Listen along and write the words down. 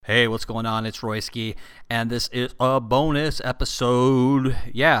Hey, what's going on? It's Royski, and this is a bonus episode.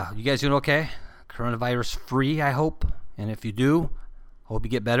 Yeah, you guys doing okay? Coronavirus free, I hope. And if you do, hope you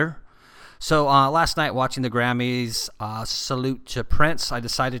get better. So last night watching the Grammys, salute to Prince. I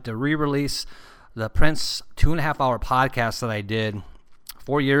decided to re-release the Prince 2.5-hour podcast that I did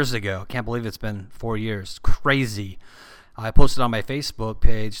 4 years ago. Can't believe it's been 4 years. Crazy. I posted on my Facebook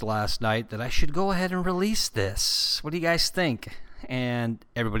page last night that I should go ahead and release this. What do you guys think? And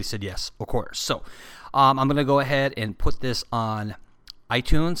everybody said yes, of course. So I'm going to go ahead and put this on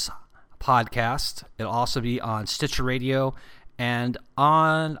iTunes podcast. It'll also be on Stitcher Radio and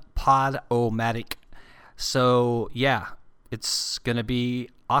on Podomatic. So yeah, it's going to be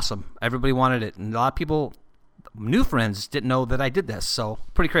awesome. Everybody wanted it. And a lot of people, new friends, didn't know that I did this. So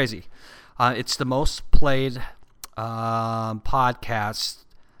pretty crazy. It's the most played podcast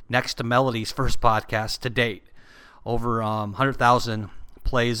next to Melody's first podcast to date. Over 100,000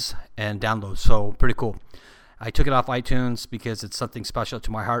 plays and downloads, so pretty cool. I took it off iTunes because it's something special to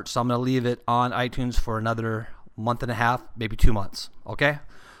my heart, so I'm going to leave it on iTunes for another month and a half, maybe 2 months, okay?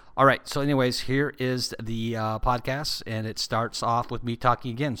 All right, so anyways, here is the podcast, and it starts off with me talking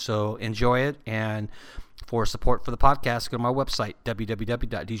again, so enjoy it, and for support for the podcast, go to my website,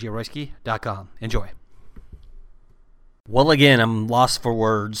 www.djroyski.com. Enjoy. Well, again, I'm lost for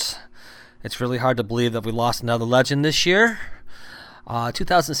words. It's really hard to believe that we lost another legend this year.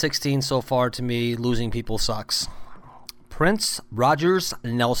 2016 so far, to me, losing people sucks. Prince Rogers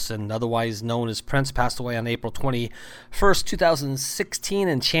Nelson, otherwise known as Prince, passed away on April 21st, 2016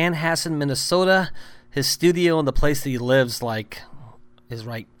 in Chanhassen, Minnesota. His studio and the place that he lives is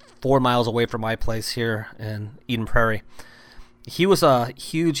right 4 miles away from my place here in Eden Prairie. He was a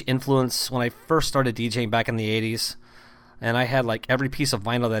huge influence when I first started DJing back in the 80s. And I had every piece of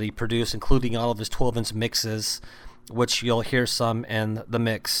vinyl that he produced, including all of his 12-inch mixes, which you'll hear some in the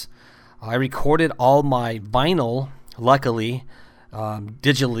mix. I recorded all my vinyl, luckily,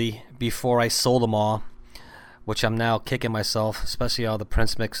 digitally before I sold them all, which I'm now kicking myself, especially all the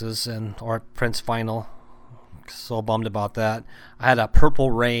Prince mixes or Prince vinyl. So bummed about that. I had a Purple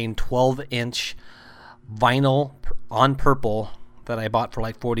Rain 12-inch vinyl on purple that I bought for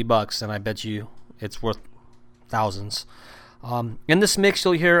 $40, and I bet you it's worth thousands. In this mix,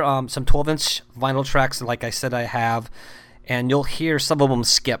 you'll hear some 12-inch vinyl tracks, like I said I have, and you'll hear some of them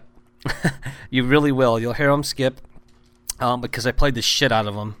skip. You really will. You'll hear them skip because I played the shit out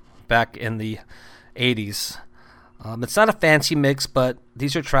of them back in the 80s. It's not a fancy mix, but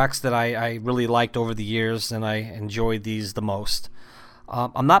these are tracks that I really liked over the years, and I enjoyed these the most.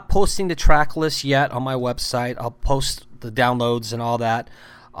 I'm not posting the track list yet on my website. I'll post the downloads and all that.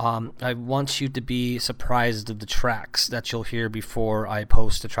 I want you to be surprised of the tracks that you'll hear before I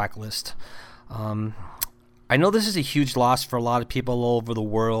post the track list. I know this is a huge loss for a lot of people all over the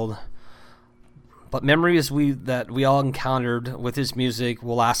world, but memories that we all encountered with his music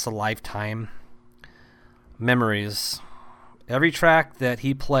will last a lifetime. Memories. Every track that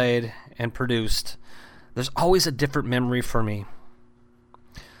he played and produced, there's always a different memory for me.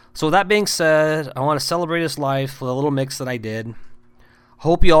 So with that being said, I want to celebrate his life with a little mix that I did.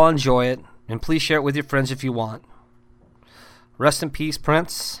 Hope you all enjoy it, and please share it with your friends if you want. Rest in peace,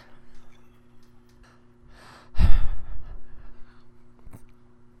 Prince.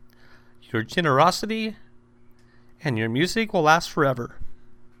 Your generosity and your music will last forever.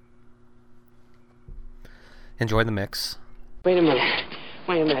 Enjoy the mix. Wait a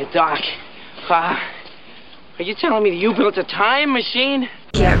minute, Doc. Are you telling me that you built a time machine?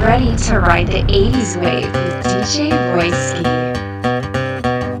 Get ready to ride the 80s wave with DJ Royski.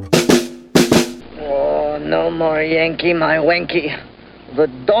 No more Yankee, my wanky. The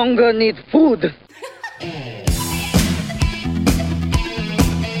donga need food.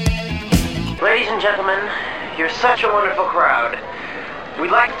 Ladies and gentlemen, you're such a wonderful crowd.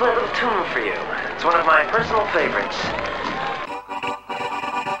 We'd like to play a little tune for you. It's one of my personal favorites.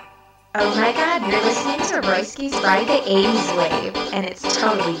 Oh my god, you're listening to Royski's Ride the 80s Wave, and it's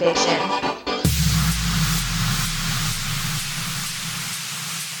totally bitchin'.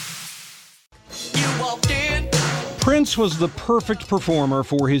 Prince was the perfect performer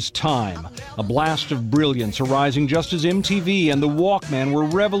for his time, a blast of brilliance arising just as MTV and the Walkman were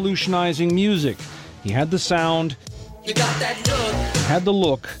revolutionizing music. He had the sound, he had the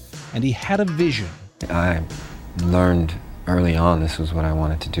look, and he had a vision. I learned early on this was what I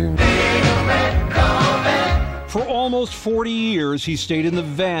wanted to do. For almost 40 years, he stayed in the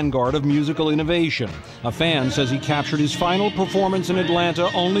vanguard of musical innovation. A fan says he captured his final performance in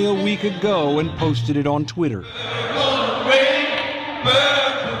Atlanta only a week ago and posted it on Twitter.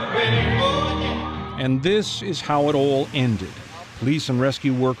 And this is how it all ended. Police and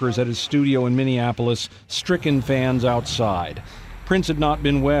rescue workers at his studio in Minneapolis, stricken fans outside. Prince had not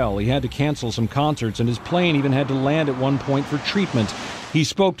been well. He had to cancel some concerts, and his plane even had to land at one point for treatment. He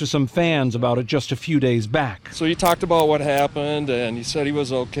spoke to some fans about it just a few days back. So he talked about what happened, and he said he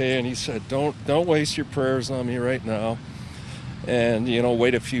was okay, and he said, don't waste your prayers on me right now, and,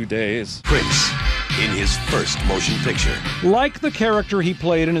 wait a few days. Prince, in his first motion picture. Like the character he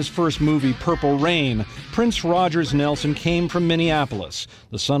played in his first movie, Purple Rain, Prince Rogers Nelson came from Minneapolis,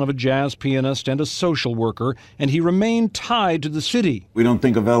 the son of a jazz pianist and a social worker, and he remained tied to the city. We don't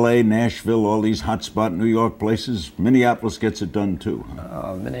think of L.A., Nashville, all these hotspot New York places. Minneapolis gets it done, too.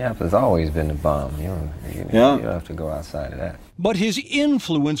 Minneapolis has always been the bomb. You don't have to go outside of that. But his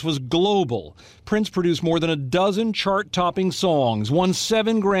influence was global. Prince produced more than a dozen chart-topping songs, won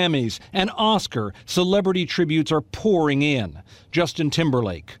 7 Grammys, an Oscar. Celebrity tributes are pouring in. Justin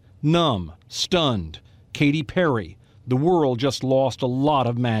Timberlake, Numb, Stunned, Katy Perry. The world just lost a lot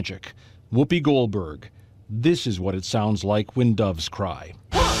of magic. Whoopi Goldberg. This is what it sounds like when doves cry.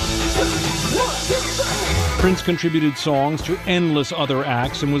 Prince contributed songs to endless other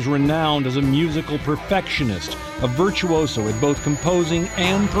acts and was renowned as a musical perfectionist, a virtuoso at both composing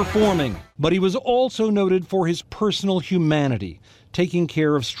and performing. But he was also noted for his personal humanity, taking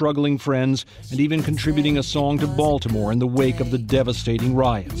care of struggling friends and even contributing a song to Baltimore in the wake of the devastating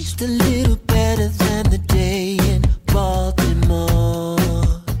riots. Just a little better than the day in Baltimore.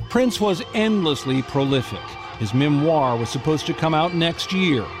 Prince was endlessly prolific. His memoir was supposed to come out next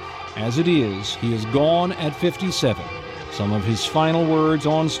year. As it is, he is gone at 57. Some of his final words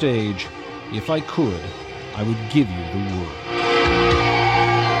on stage: "If I could, I would give you the world."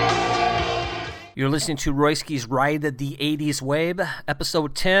 You're listening to Royski's Ride the 80s Wave,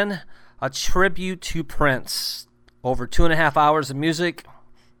 Episode 10, a tribute to Prince. Over 2.5 hours of music.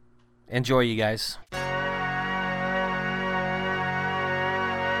 Enjoy, you guys.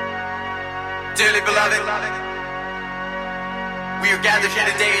 Dearly beloved, we are gathered here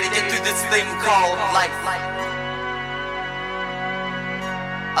today to get through this thing called life.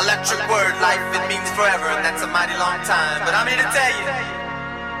 Electric word, life, it means forever, and that's a mighty long time. But I'm here to tell you,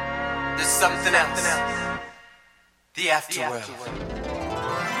 there's something else. The afterworld.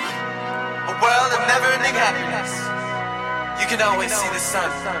 A world of never-ending happiness. You can always see the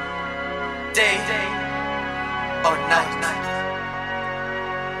sun, day or night.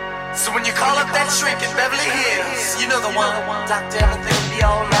 So when you call up that shrink in Beverly Hills, you know the one, doctor, everything will be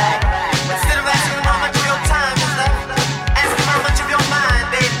alright. Instead of asking him how much of your time is left, ask him how much of your mind,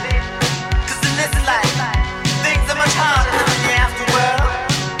 baby. Cause in this life, things are much harder than in the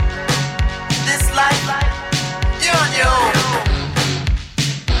afterworld. This life, you're on your own.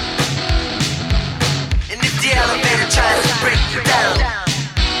 And if the elevator tries to break you down,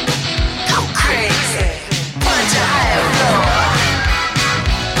 go crazy, punch a higher floor.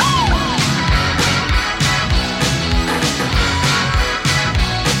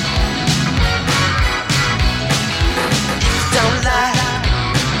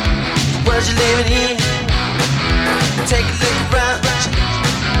 You're living in. Take a look around.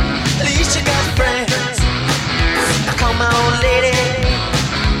 At least you got friends. I call my old lady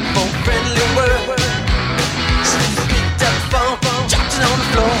for a friendly word. She picked up the phone, dropped it on the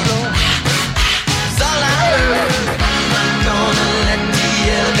floor. That's all I heard. I'm not gonna let the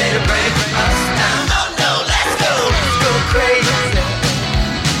elevator break us down. Oh no, let's go crazy.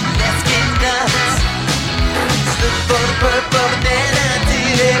 Let's get nuts. Look for the purple banana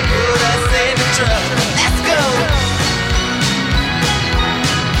till they put us in the truck. Let's go.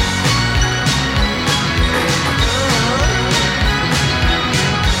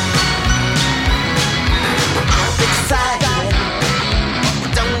 I'm excited.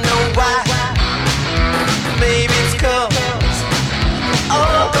 Don't know why. Maybe it's 'cause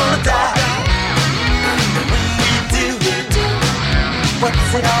all gonna die. When we do,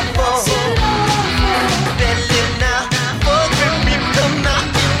 what's it all for? Better live now. For when we come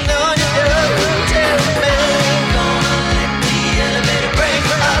knocking on your door, tell me, gonna let the elevator break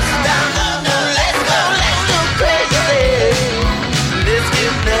us down. Oh no, let's go crazy. Let's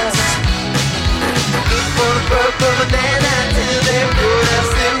get nuts. Look for the purple banana till they put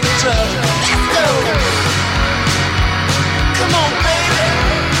us in the truck. Let's go. Come on, baby.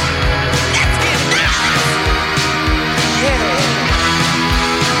 Let's get nuts. Yeah.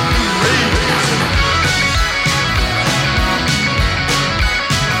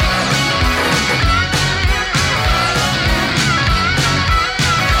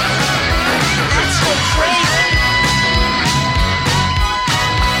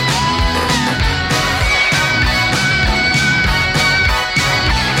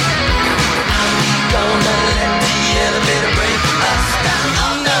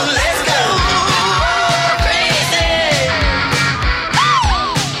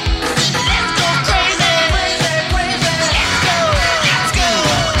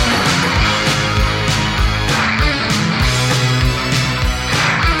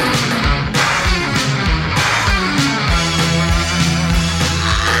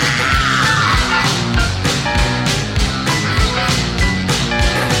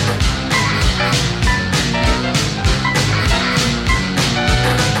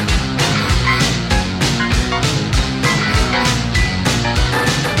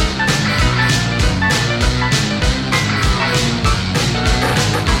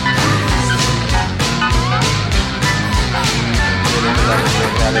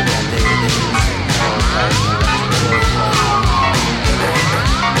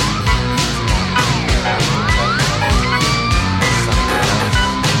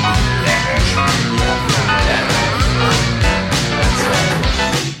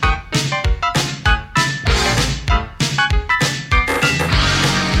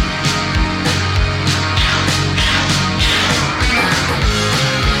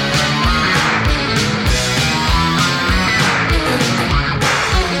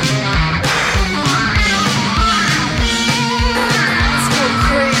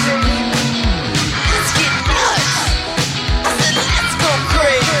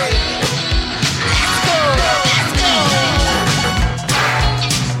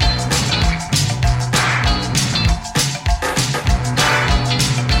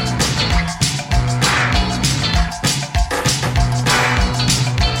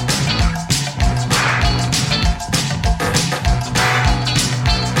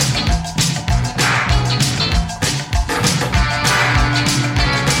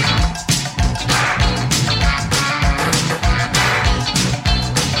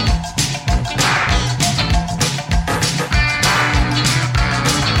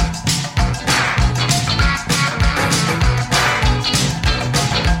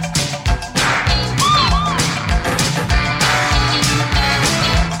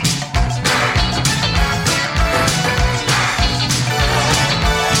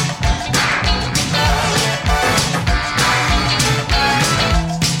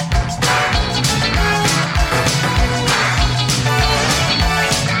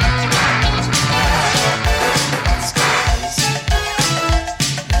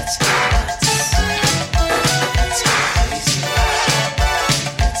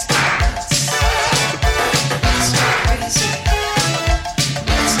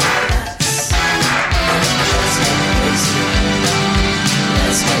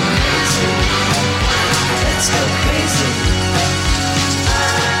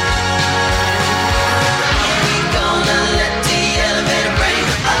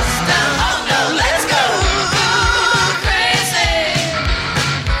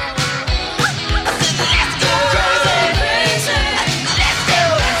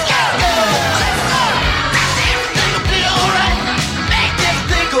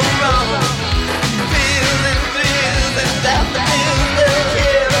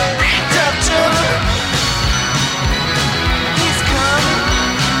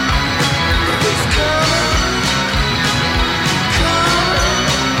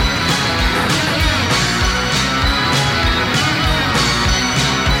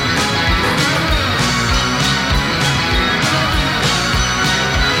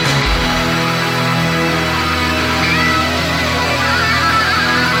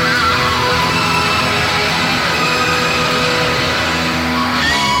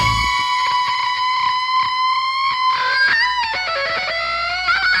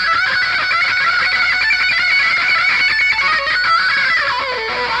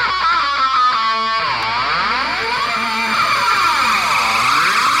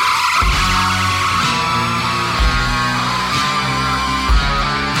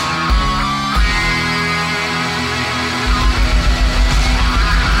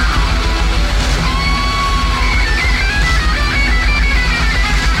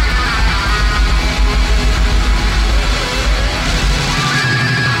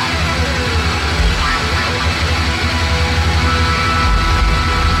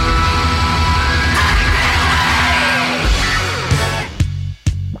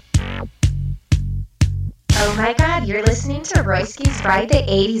 Oh my god, you're listening to Royski's Ride the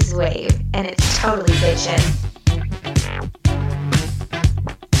 80s Wave, and it's totally bitchin'.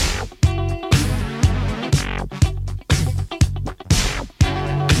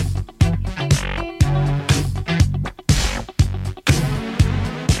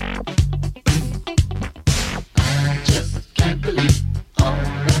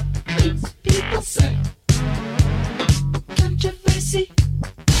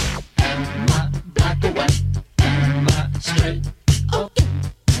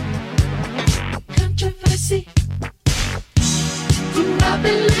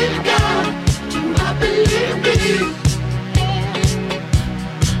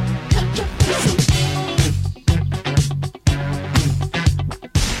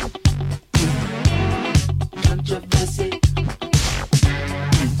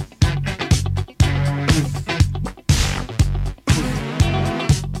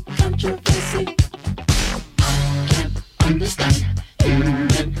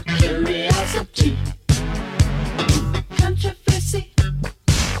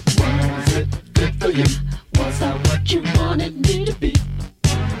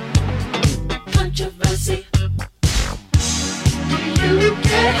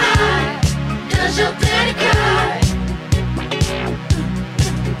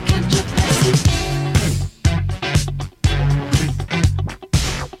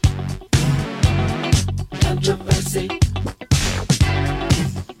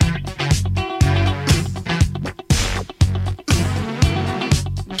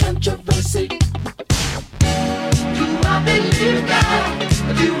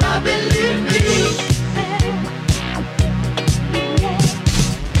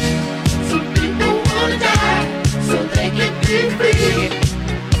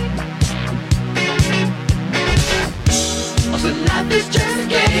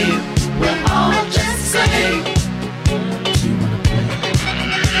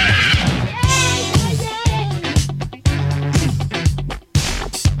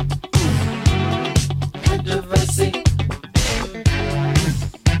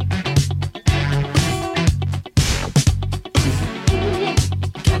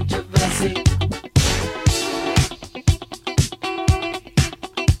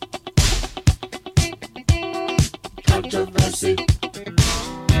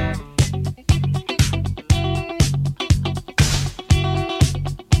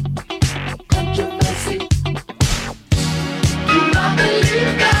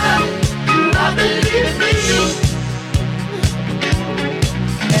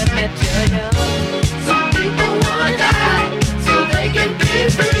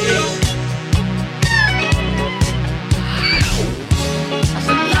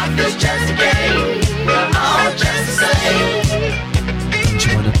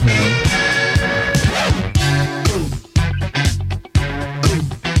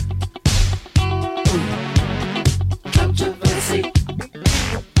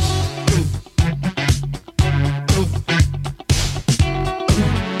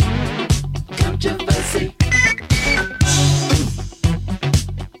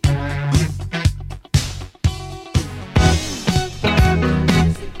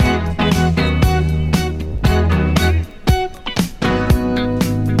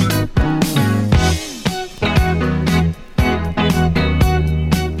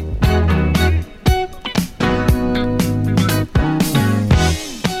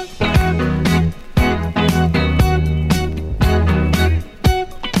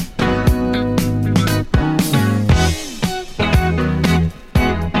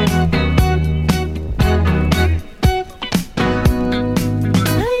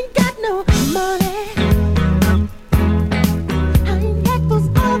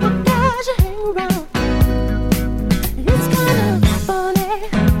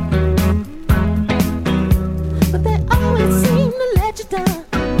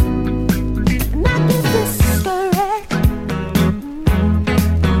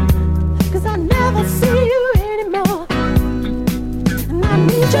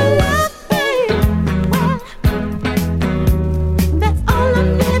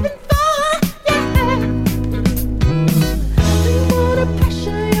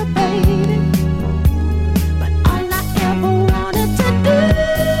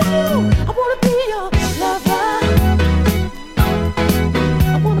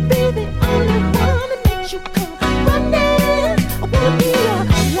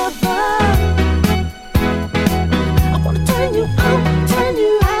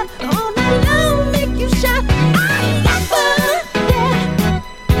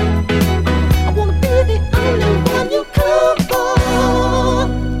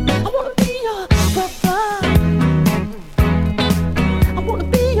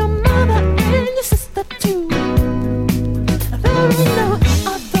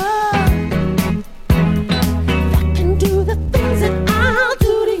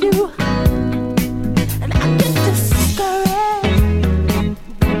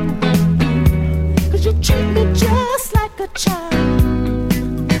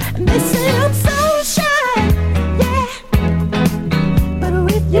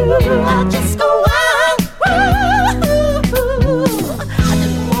 you, I just go wild. I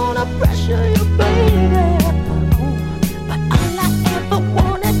didn't wanna pressure you, baby, but all I ever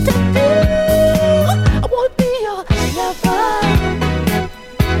wanted to do, I wanna be your lover.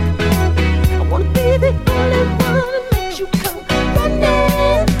 I wanna be the only one that makes you come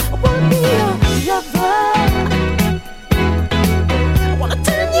running. I wanna be your lover. I wanna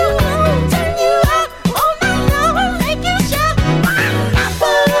turn you on, turn you out all night long and make you shout. Yeah.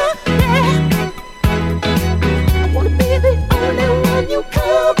 I wanna be the only one you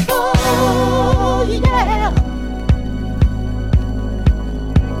come for. Yeah.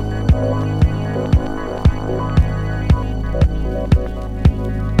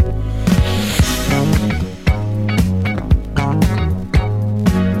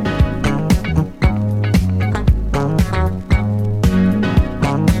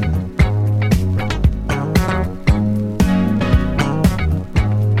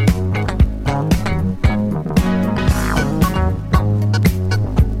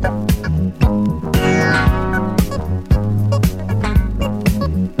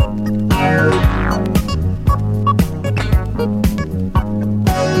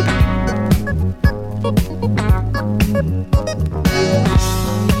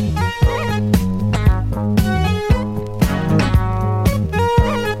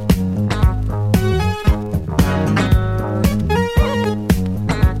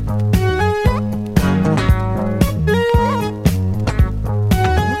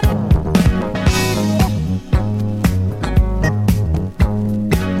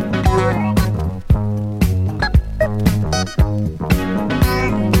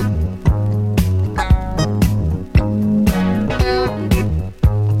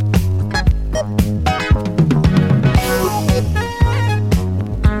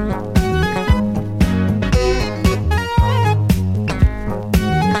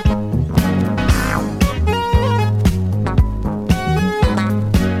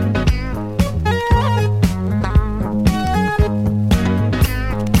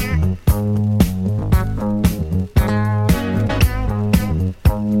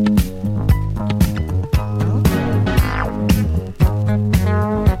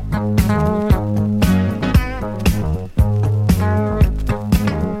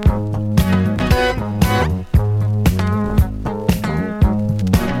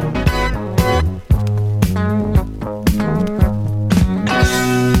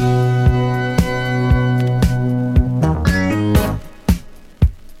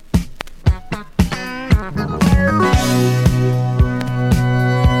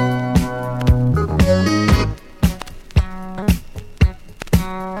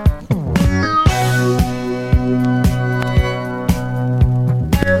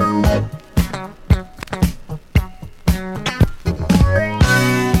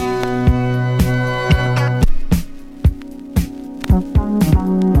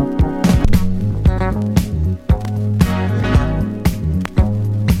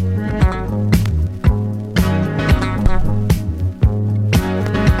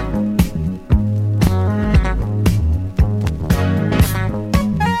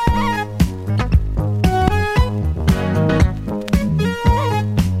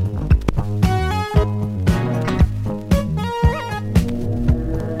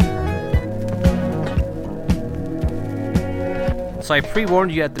 So I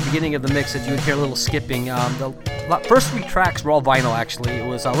pre-warned you at the beginning of the mix that you would hear a little skipping. The first 3 tracks were all vinyl, actually. It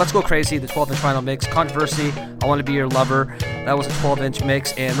was Let's Go Crazy, the 12-inch vinyl mix, Controversy, I Want to Be Your Lover, that was a 12-inch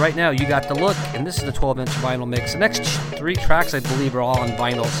mix, and right now you got The Look, and this is the 12-inch vinyl mix. The next 3 tracks, I believe, are all on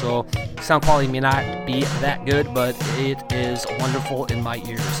vinyl, so sound quality may not be that good, but it is wonderful in my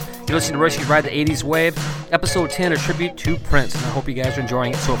ears. You're listening to Royski's Ride the 80s Wave, episode 10, a tribute to Prince, and I hope you guys are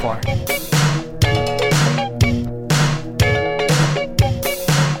enjoying it so far.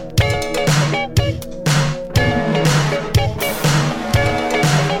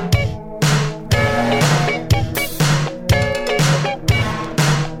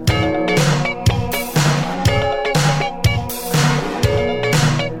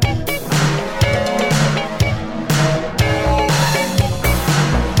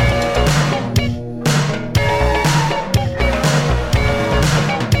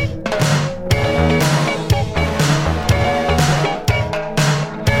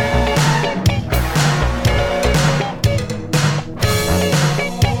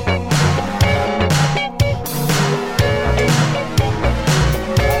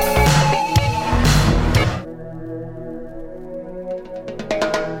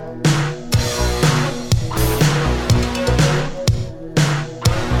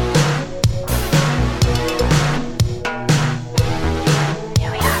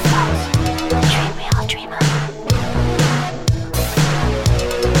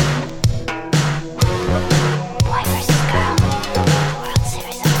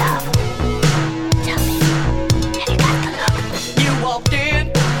 walked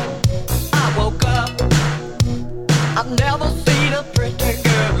in, I woke up. I've never seen a pretty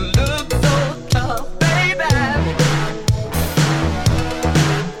girl look so tough, baby.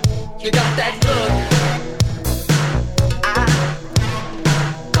 You got that look. I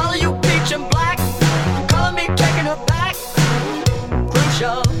color you peach and black, color me taking her back.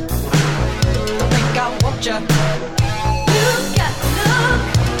 Crucial, I think I want you. You got the look,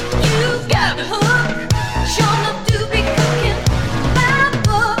 you got the hook. Sure enough to be cooking my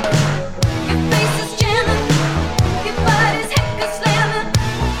book. Your face is jamming, your body's heck is slamming.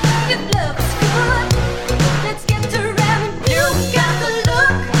 Your love is good, let's get to ramming. You got the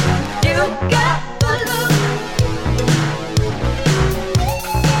look, you got the look.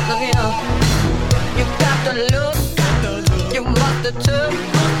 Look here, you got the look. You must have took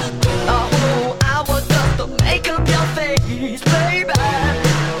a whole hour just to make up your face, baby.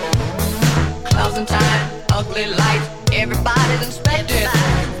 Closing time, ugly lights, everybody's inspected.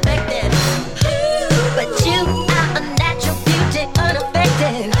 But you are a natural beauty,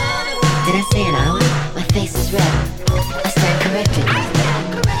 unaffected. Did I say an hour? My face is red. I stand corrected.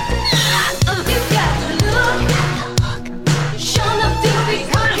 You got the look, sure enough to be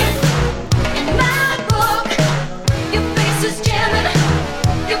cooking in my book. Your face is jamming,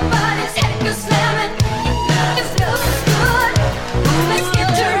 your body's heck is slamming. Your love is good, let's get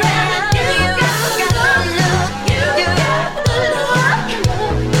to ramming. You got the look, you got the look.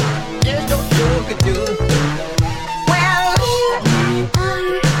 There's no joke to do. Well, we are,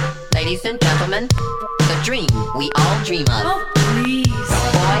 ladies and gentlemen, the dream we all dream of.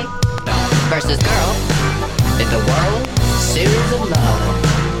 Boy versus girl in the World Series of Love.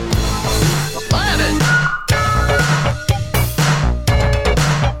 Love it.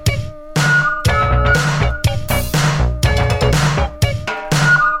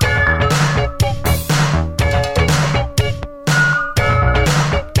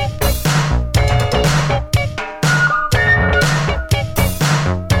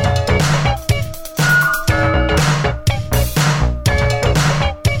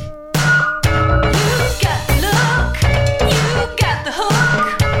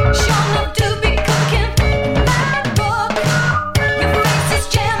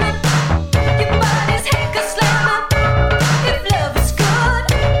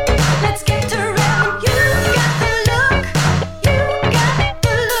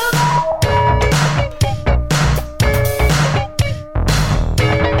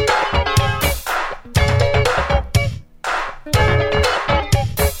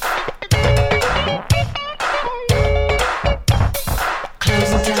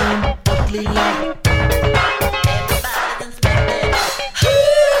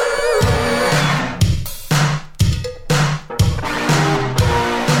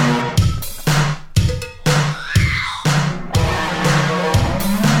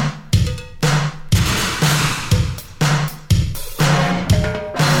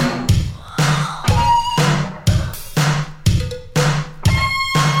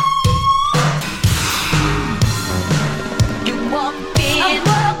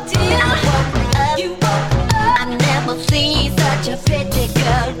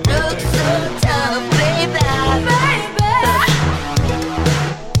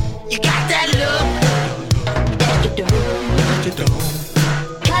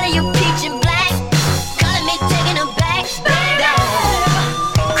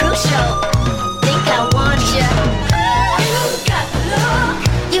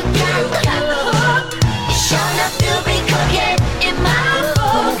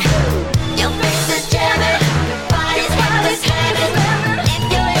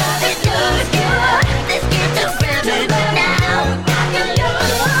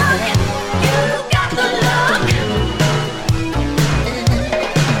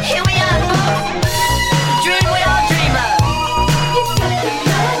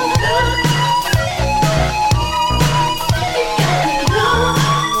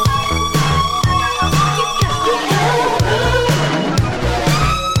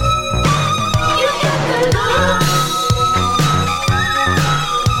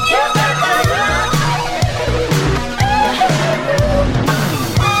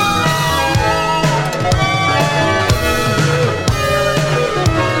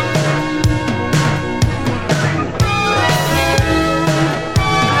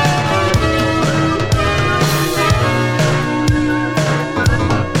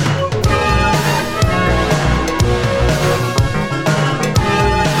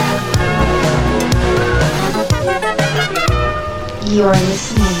 You're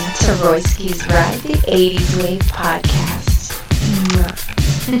listening to Royski's Ride the 80s Wave podcast.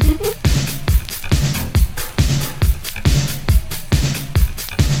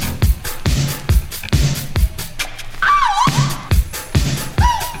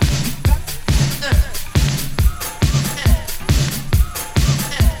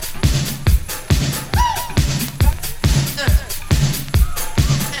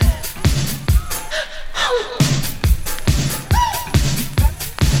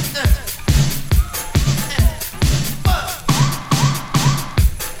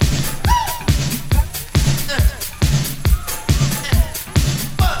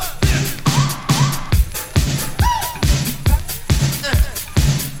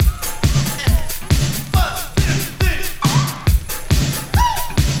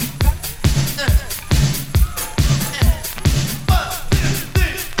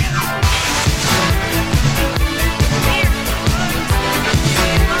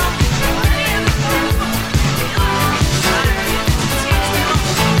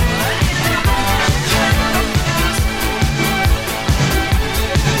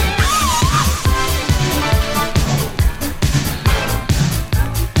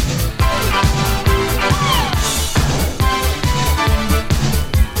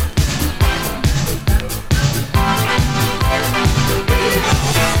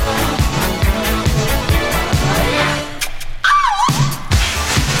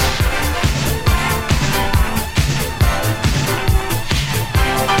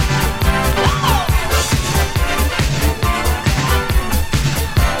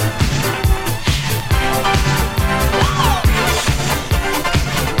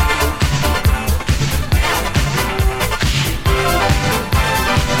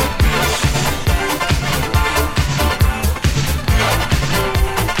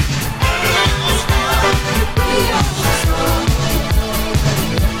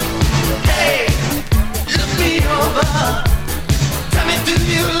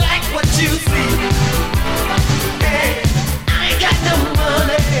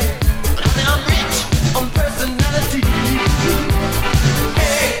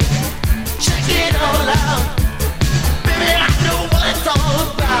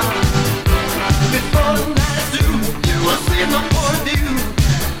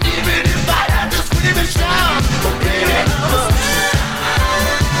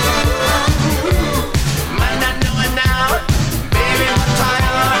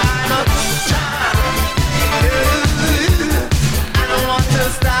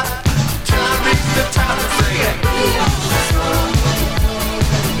 stop till I reach the top and sing it.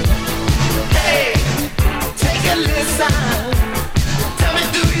 Hey, take a listen. Tell me,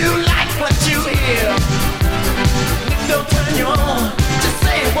 do you like what you hear? Don't turn you on. Just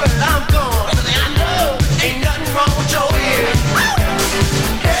say a word, I'm gone. I know ain't nothing wrong with your ears.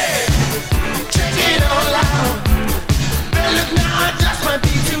 Hey, check it all out. Better look now, it just might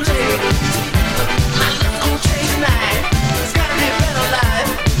be too late. My love's gonna change tonight. It's gotta be a better life.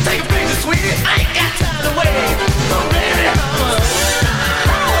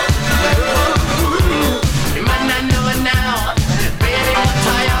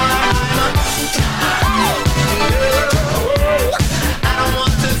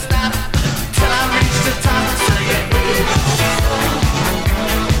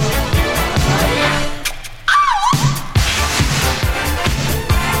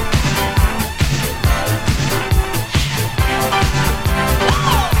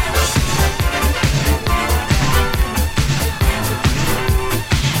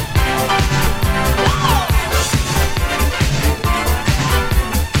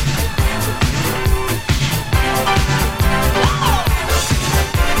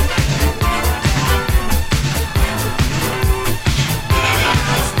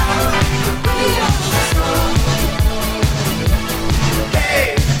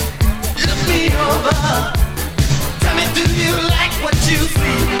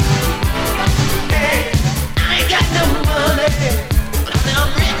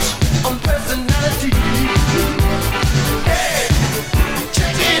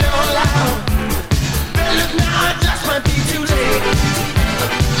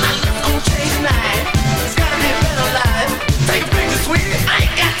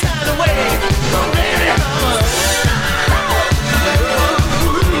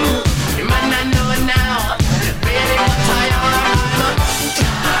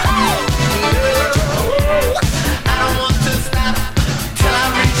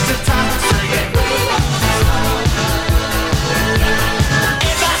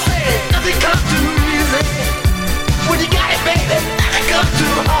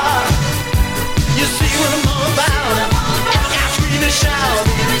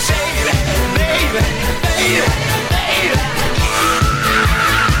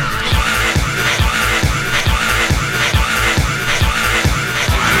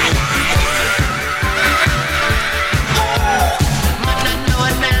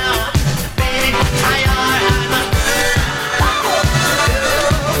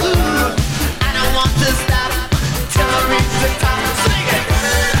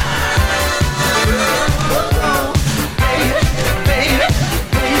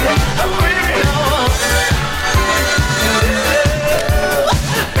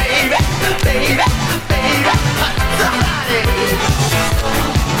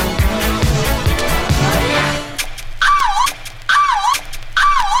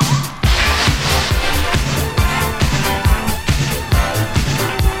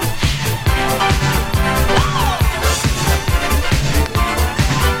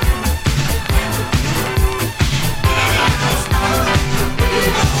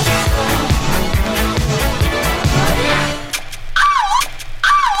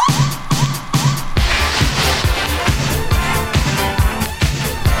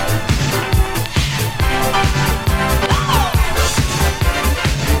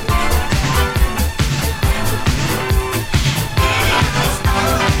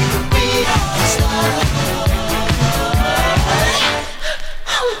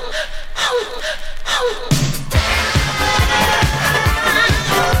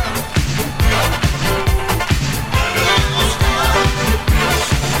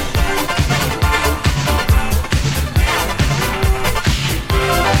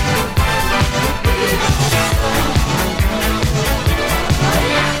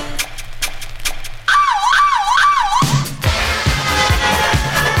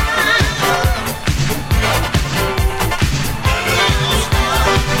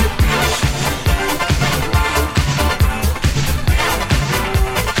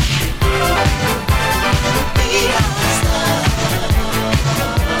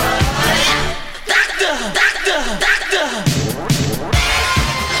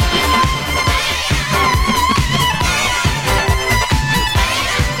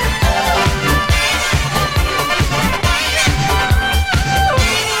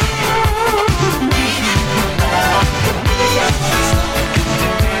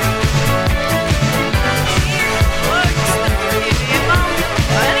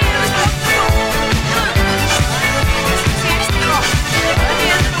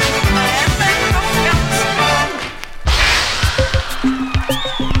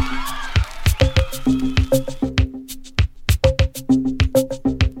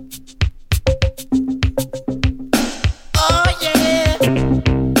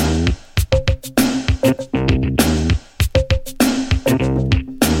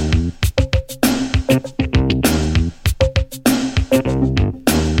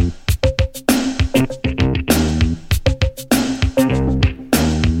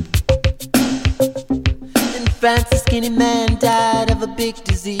 thick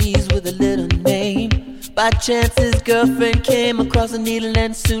disease with a little name. By chance his girlfriend came across a needle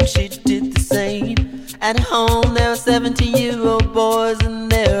and soon she did the same. At home there were 17-year-old boys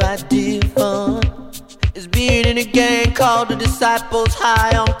and their idea of fun is being in a gang called the Disciples,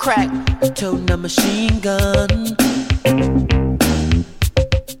 high on crack, toting a machine gun.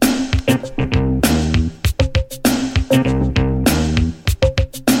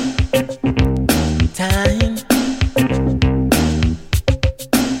 Times.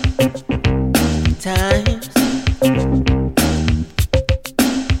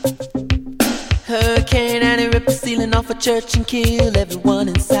 Hurricane and it ripped the ceiling off a church and killed everyone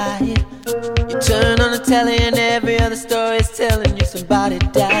inside. You turn on the telly and every other story is telling you somebody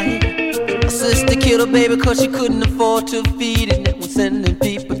died. A sister killed her baby cause she couldn't afford to feed it and was sending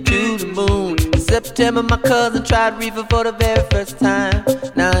people to the moon. In September my cousin tried reefer for the very first time.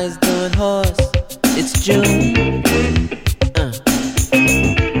 Now he's doing horse. It's June.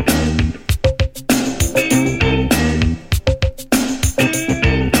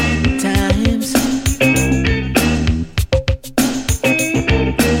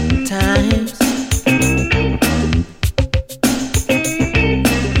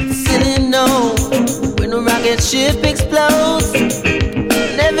 Ship explodes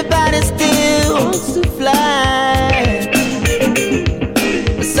and everybody still wants to fly.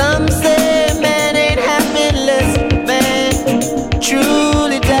 But some say man ain't happy unless man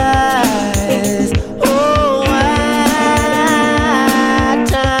truly dies. Oh,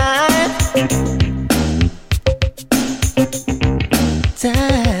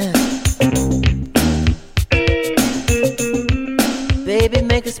 time. Baby,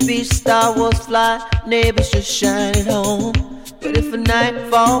 make a speech, Star Wars fly. Neighbors just shine it home. But if a night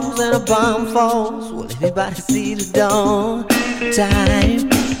falls and a bomb falls, will anybody see the dawn? Time.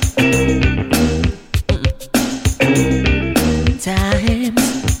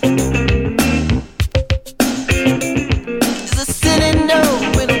 Times. There's a city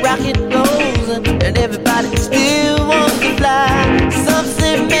note when a rocket goes and everybody still wants to fly. Some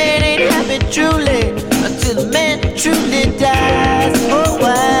say man ain't happy truly until a man truly dies. Oh,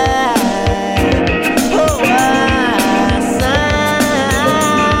 why?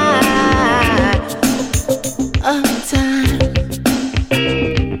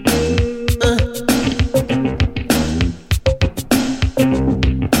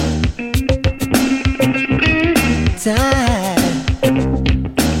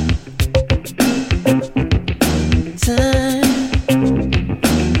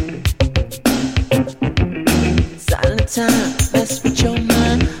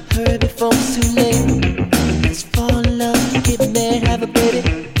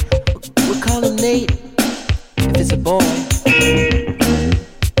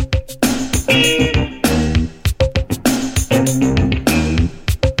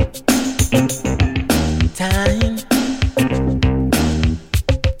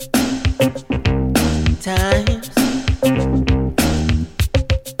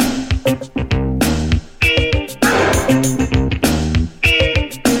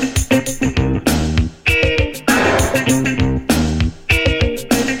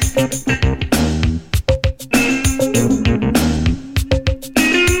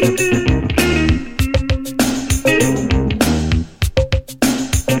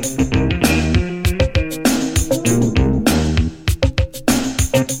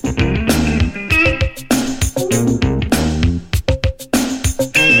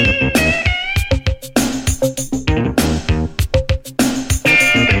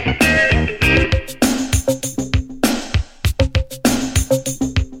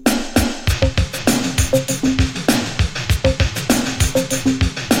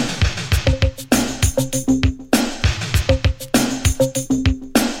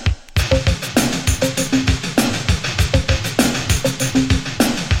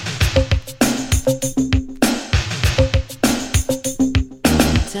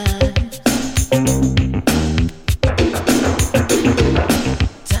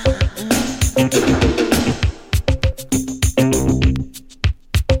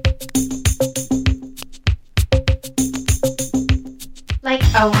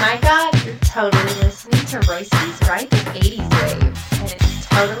 Oh my god, you're totally listening to Royce's Right at 80s Wave. And it's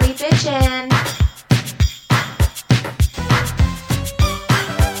totally bitchin'.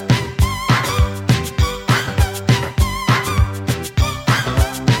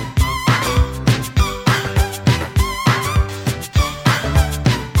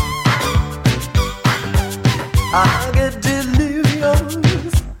 I get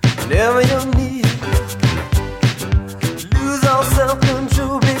delirious whenever you're near. Lose all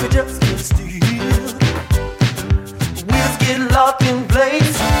self-control, baby, just get still. Wheels get locked in place.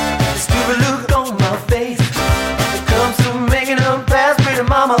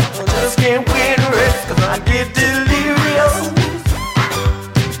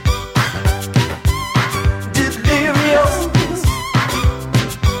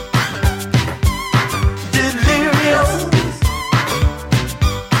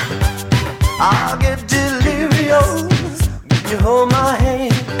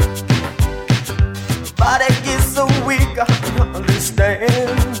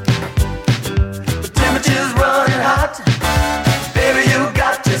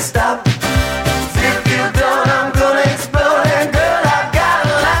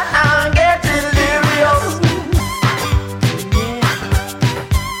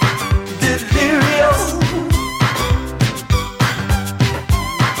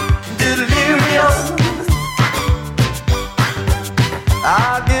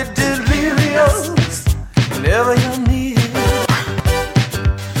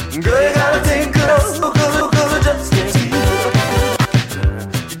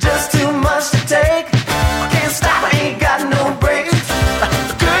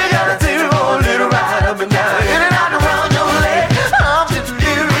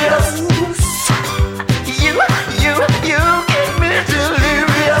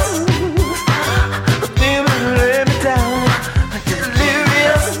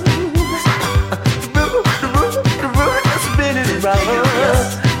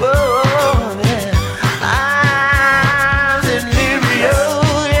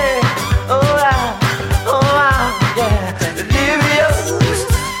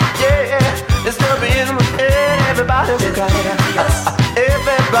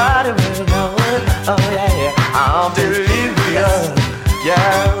 everybody will know it. Oh yeah, yeah, I'll believe you. Yeah,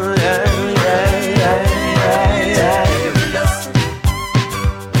 yeah, yeah, yeah, yeah, yeah.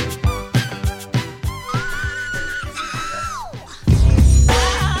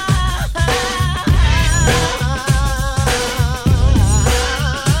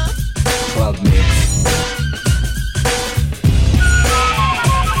 Club Mix.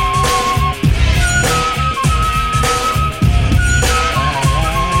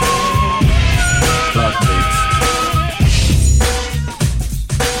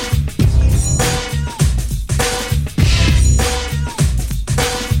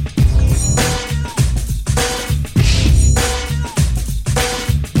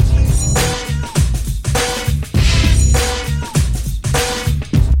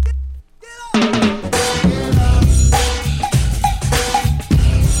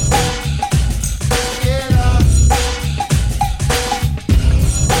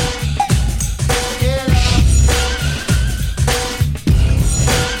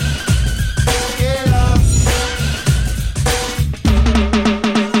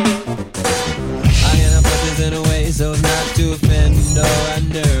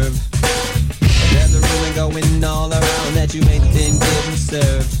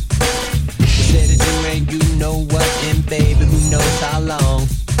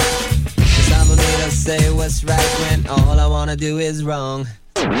 Do is wrong.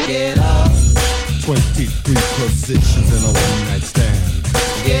 Get up. 23 positions in a one-night stand.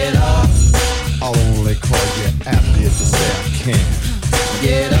 Get up. I'll only call you after you to say I can.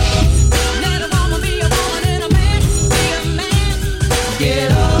 Get up. Let a woman be a woman and a man be a man.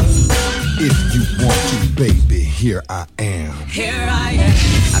 Get up. If you want to, baby, here I am. Here I am.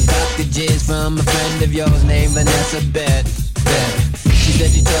 I got the jizz from a friend of yours named Vanessa Bet. She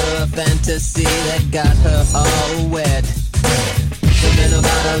said you told her a fantasy that got her all wet. Something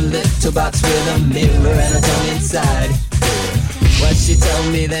about a little box with a mirror and a tongue inside. What she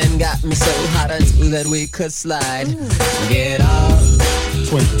told me then got me so hot and smooth that we could slide. Get up.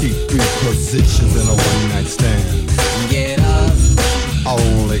 23 positions in a one-night stand. Get up. I'll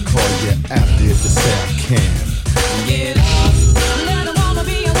only call you after you to say I can. Get up. Let a woman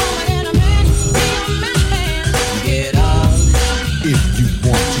be a woman and a man be a man. Get up. If you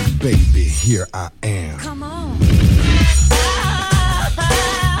want to, baby, here I am. Come on.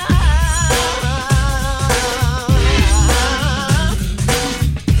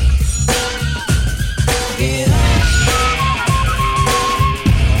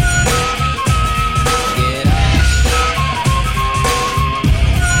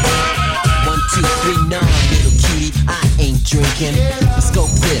 Drinking, let's go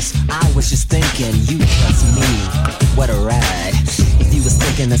piss. I was just thinking, you plus me, what a ride. If you was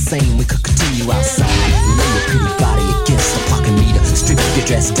thinking the same, we could continue outside. Lay your pretty body against the parking meter. Strip your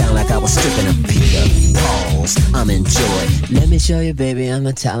dress down like I was stripping a Peter. Pause, I'm in joy. Let me show you, baby, I'm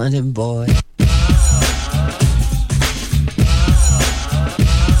a talented boy.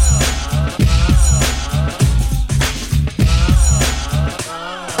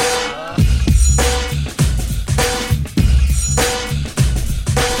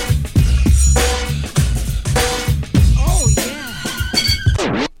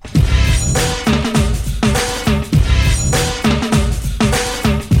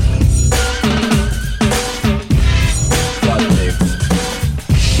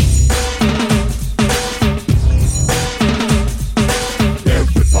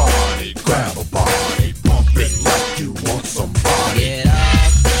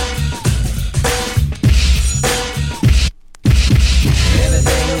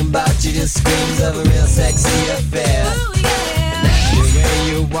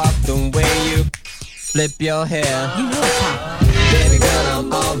 Flip your hair, you know it, Papa. Baby girl,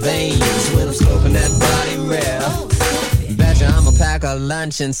 I'm all veins when I'm scoping that body rare. Betcha I'ma pack a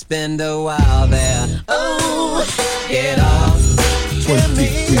lunch and spend a while there. Oh, get off.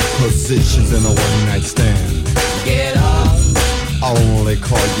 23 positions in a one-night stand. Get off. I'll only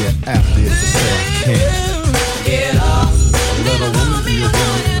call you after you to say I can. Get off. Let a woman be a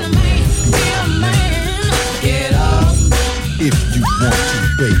woman and a man be a man. Get off. If you want to,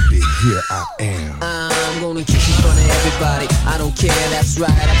 baby, here I am. I'm gonna keep you in front of everybody. I don't care, that's right.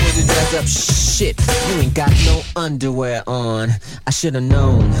 I put the dress up. Shit, you ain't got no underwear on. I should've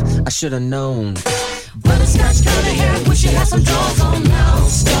known. Butterscotch curly hair, wish you had some drawers on now.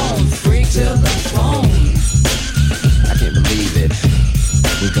 Stone freak till the bone. I can't believe it.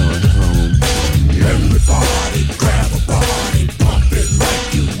 We're going home. Everybody grab a body, pump it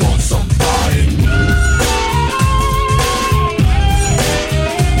like you want somebody.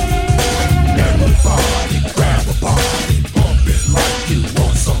 Everybody grab a body, pump it like you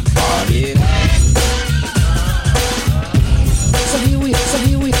want somebody.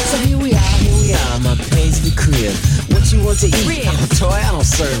 to eat? Oh, Toy, I don't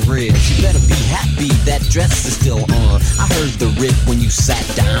serve ribs. You better be happy that dress is still on. I heard the rip when you sat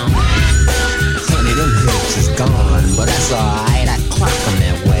down. Honey, them hips is gone, but that's alright. I clock them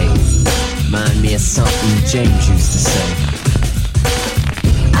that way. Remind me of something James used to say.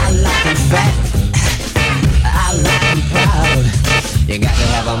 I like them fat. I like them proud. You got to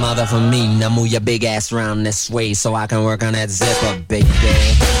have a mother for me. Now move your big ass round this way so I can work on that zipper, baby.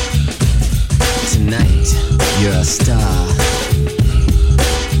 Tonight, you're a star,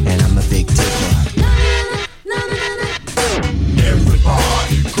 and I'm a big dipper.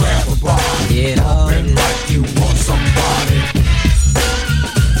 Everybody grab a body, get on and like you want somebody.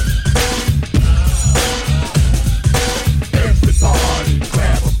 Everybody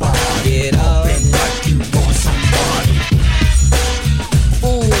grab a body, get on and like you want somebody.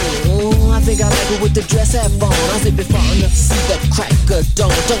 Ooh, I think I like it with the dress half on. I zip it far enough to see the crack of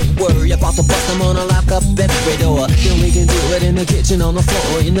dawn. Don't worry about the bust, I'm gonna lock up every door. Then we can do it in the kitchen, on the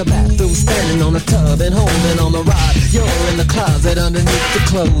floor, in the bathroom, standing on the tub and holding on the rod. You're in the closet underneath the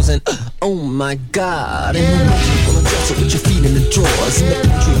clothes and oh my God. In the bedroom on the dresser with your feet in the drawers. In the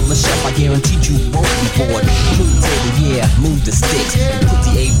pantry on the shelf, I guarantee you won't be bored. Move the table, yeah, move the sticks. Put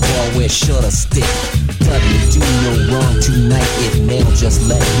the 8-ball where it should have stick. Doesn't do no wrong tonight if Nail just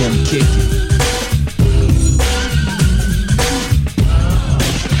let him kick it.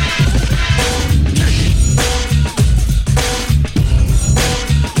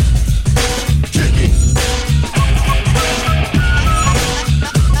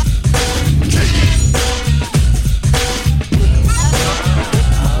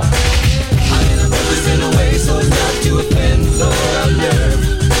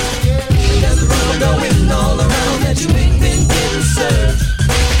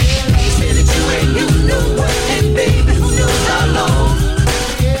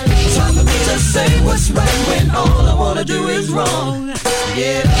 Do is wrong.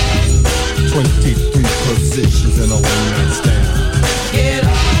 Get up. 23 positions in a one-night stand. Get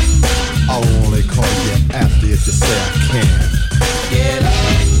up. I'll only call you after if you say I can. Get up.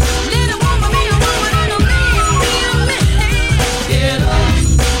 Little woman, be a woman, and a man, be a man. Get up.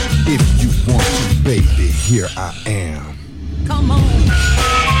 If you want to, baby, here I am. Come on.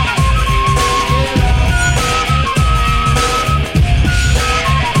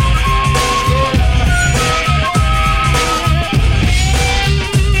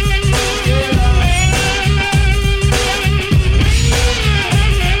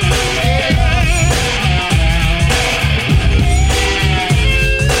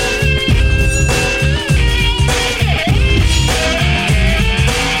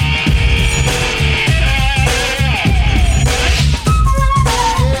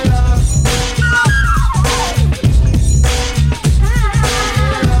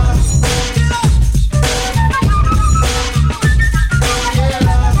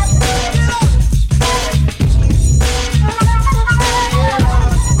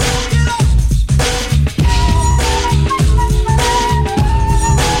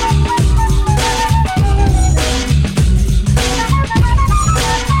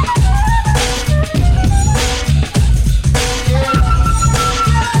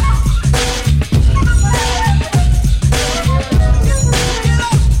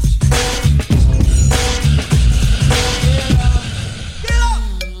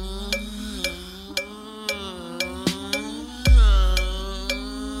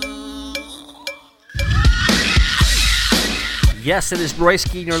 Yes, it is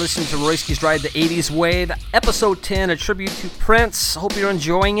Royski, and you're listening to Royski's Ride the 80s Wave, Episode 10, a tribute to Prince. Hope you're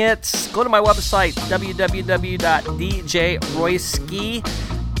enjoying it. Go to my website,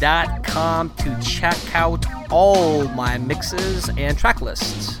 www.djroyski.com, to check out all my mixes and track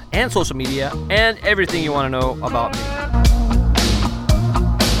lists, and social media, and everything you want to know about me.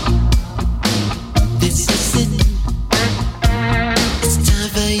 This is it. It's time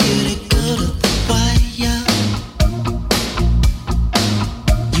for you to go to the wire.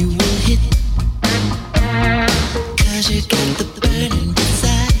 You will hit, 'cause you got the burning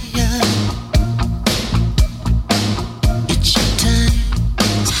desire. It's your time.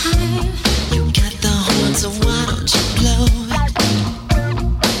 You got the horn, so why don't you blow it?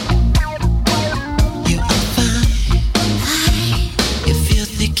 You are fine. You're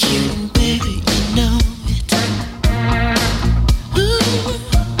filthy cute, and baby, you know it.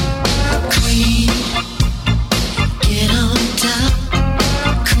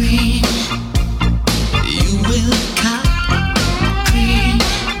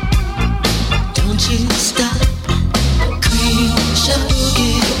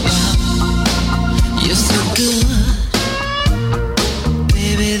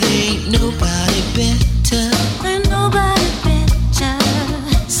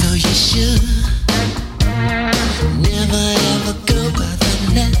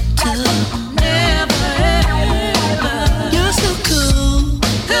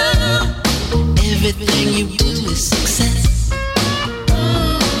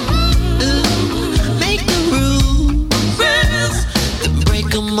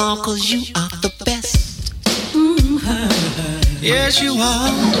 small, 'cause you are the best. Yes, you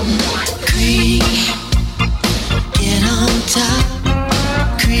are. Cream, get on top.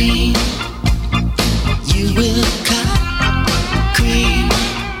 Cream, you will cut. Cream,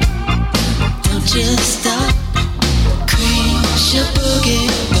 don't just stop. Cream, your boogie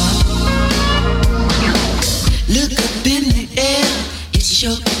ball. Look up in the air, it's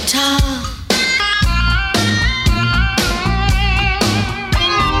your time.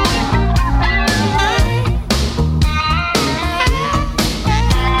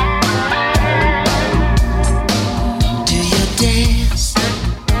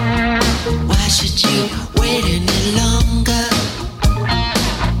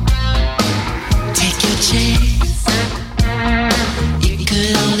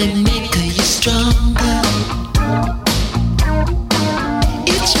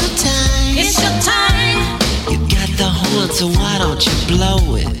 So why don't you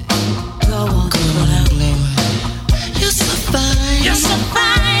blow it? Go on, blow it. You're so fine. You're so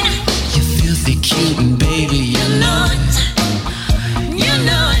fine. You're filthy cute and baby, you know it. You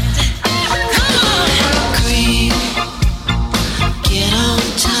know it. Come on. Cream, get on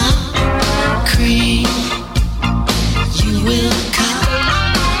top. Cream, you will cut.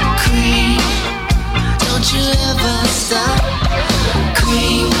 Cream, don't you ever stop.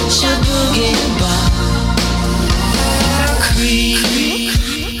 Cream, your boogie bar. Cream,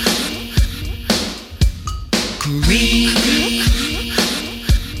 cream,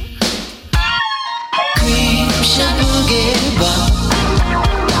 cream, boogie bar.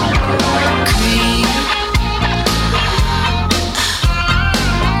 Cream,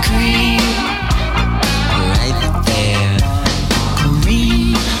 cream, right there.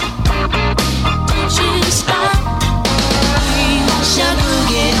 Cream, don't you stop. Cream,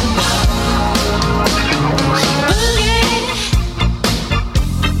 boogie bar.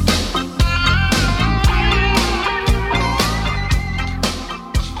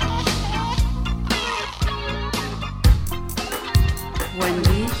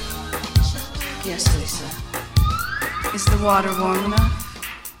 Wendy? Yes, Lisa. Is the water warm enough?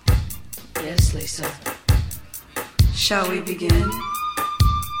 Yes, Lisa. Shall we begin?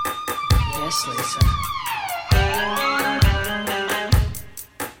 Yes, Lisa.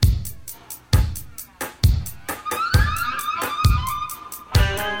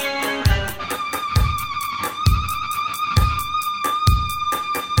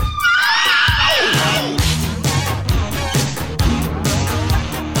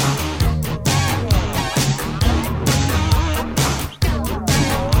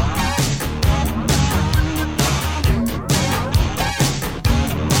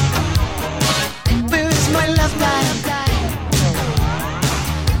 Where is my love life?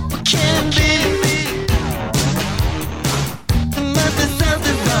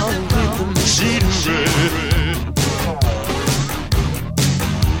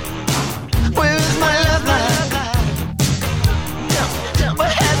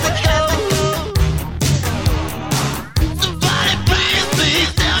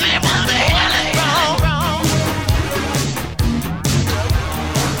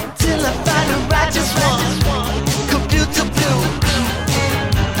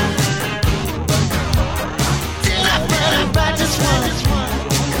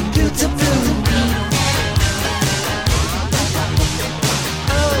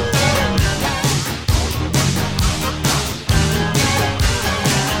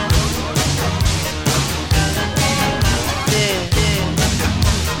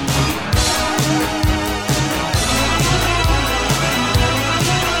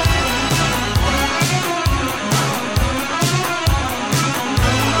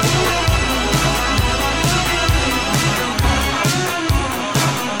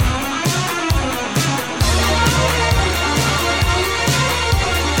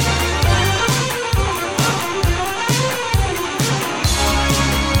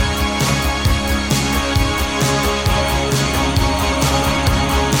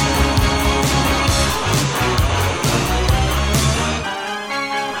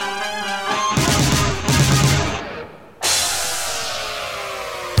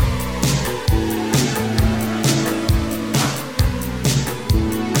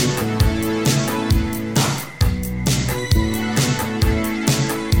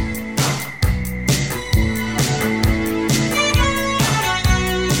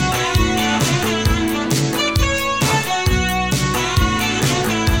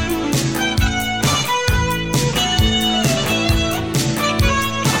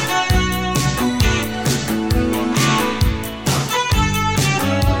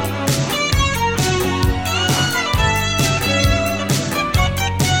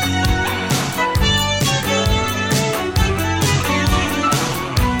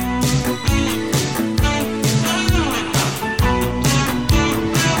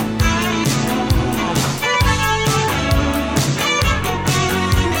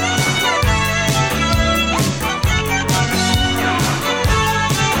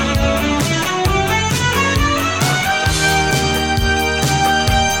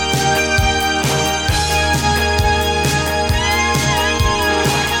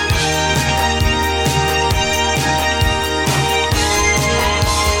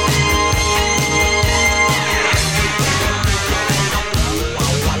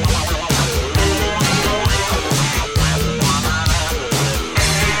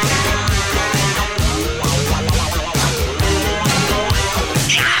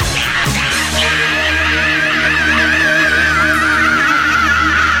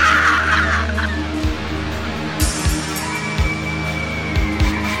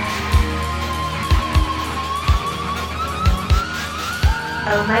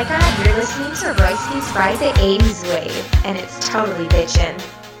 Oh my god, you're listening to Royce's Ride the 80s Wave, and it's totally bitchin'.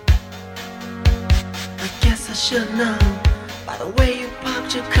 I guess I should know by the way you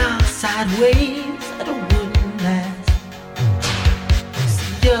parked your car sideways that it wouldn't last.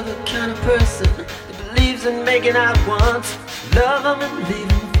 See, you're the kind of person that believes in making out once, love them and leave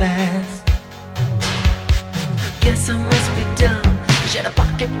them fast. I guess I must be dumb. She had a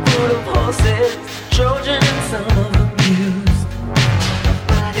pocket full of horses, Trojan and some of them used.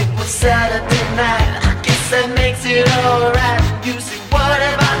 But it was Saturday night, I guess that makes it alright. You see, what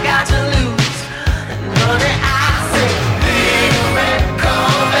have I got to lose? And honey, I say, little red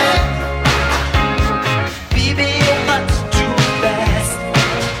Corvette, baby, you're much too fast.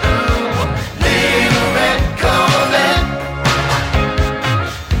 Little red Corvette,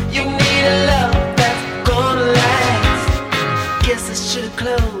 you need a love that's gonna last. Guess I should've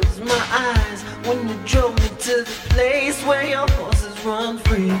closed my eyes when you drove me to the place where your horses run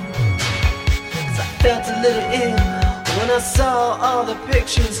free. 'Cause I felt a little ill when I saw all the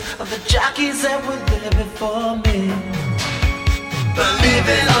pictures of the jockeys that were there before me. Believe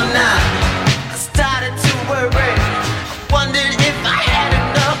it or not, I started to worry. I wondered if I had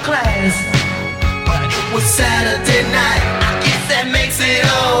enough class. But it was Saturday night, I guess that makes it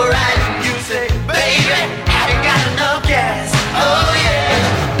alright. You say, baby, have you got enough gas? Oh yeah,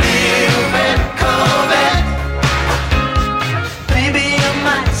 little red Corvette, baby, your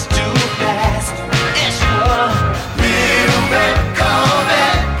mind's too fast. It's your little red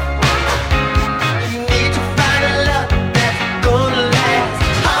Corvette. You need to find a love that's gonna last.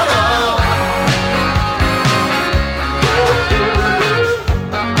 Hold on.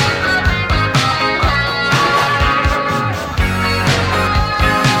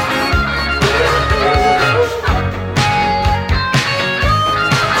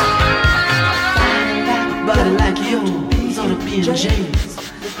 Body like yours on a B&J's,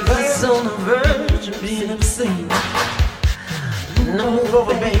 bus on the verge of being obscene. Now move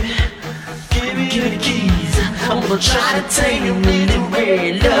over, baby. Give me the keys. I'm gonna try to tame your little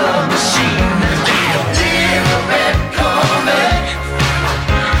red love machine. Little red Corvette,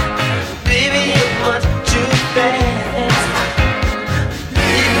 baby, you're much too fast.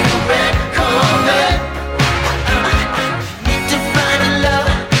 Little red Corvette, need to find a love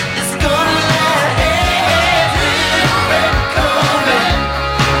that's gonna last. Little red Corvette,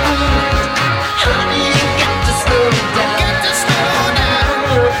 honey, you got to slow down.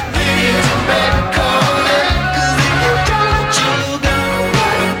 Little red Corvette, 'cause if you don't, you gonna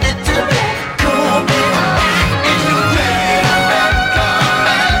run into red Corvette. Little red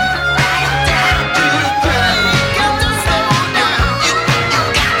Corvette, right down to the ground. You got to slow down. You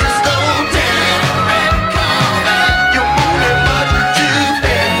got to slow down. Red Corvette, you're moving much too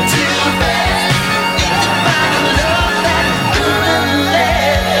fast, too fast. Need to find a love that's gonna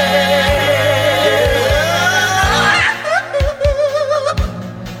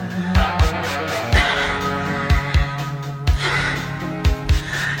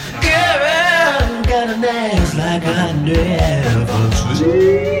Girl, got an ass like I never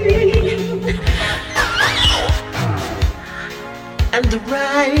seen. And the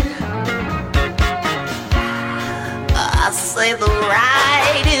ride, I say the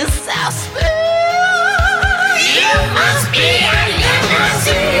ride is so smooth. You must be a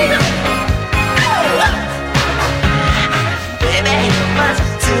limousine. Baby, you must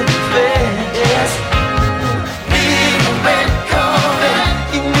too fast. Little red Corvette,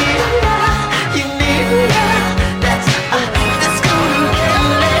 you need a love, you need a love that's gonna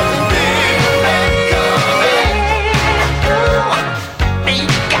last. Little red Corvette, you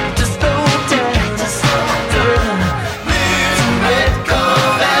got to slow down, Little red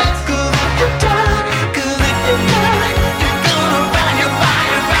Corvette, 'cause if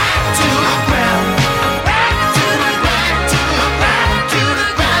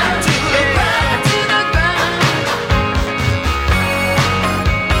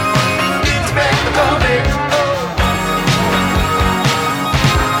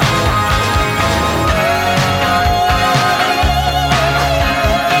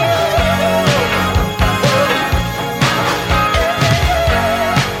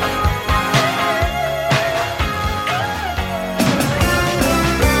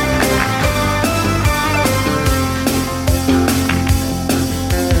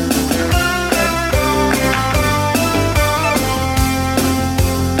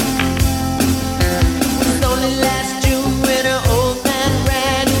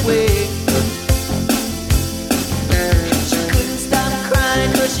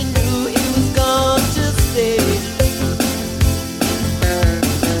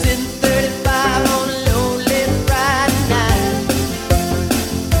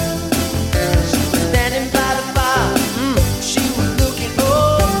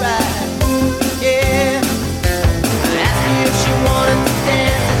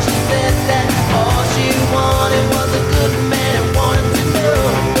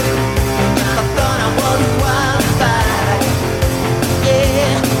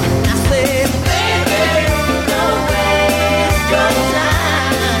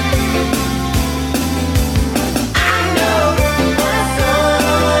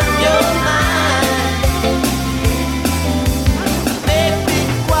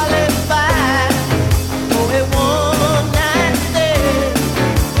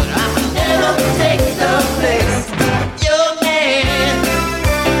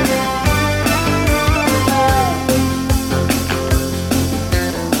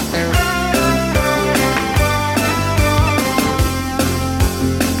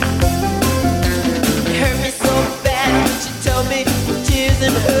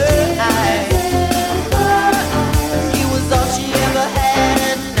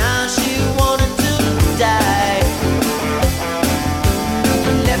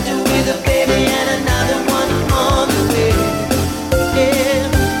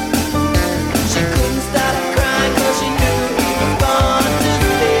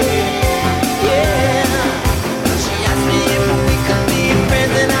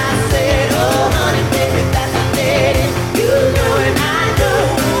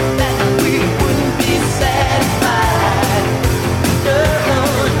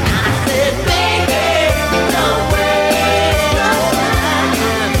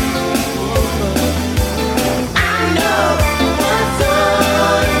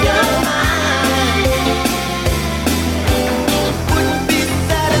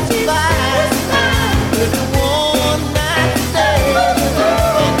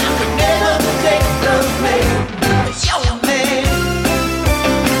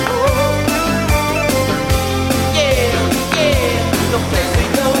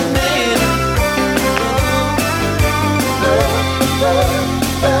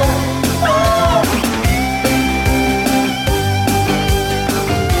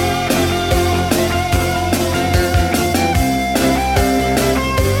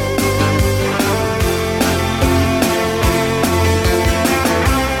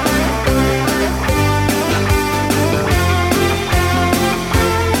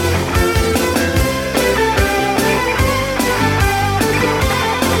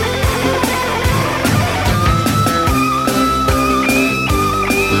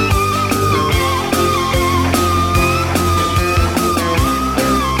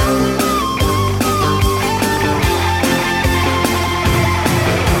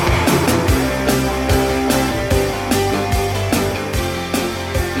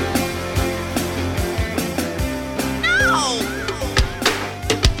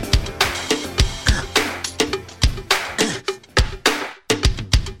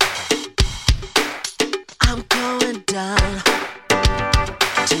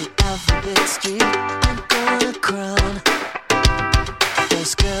crowded street, I'm gonna crown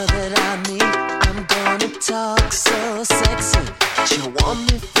first girl that I meet. I'm gonna talk so sexy, she'll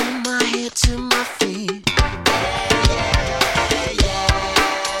want me from my head to my feet.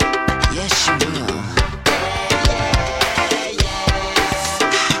 Yes, she will.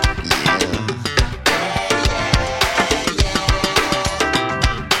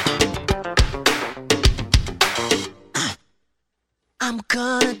 I'm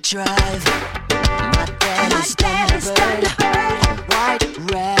gonna drive my daddy's Thunderbird, white,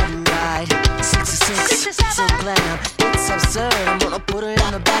 red, ride, 66, so glam, it's absurd. I'm gonna put her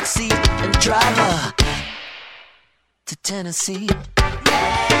in the backseat and drive her to Tennessee.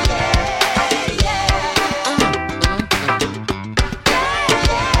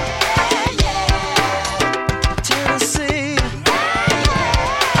 Tennessee,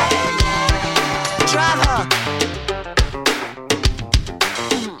 drive her.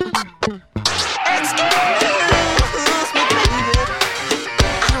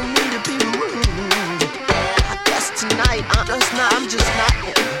 I'm just not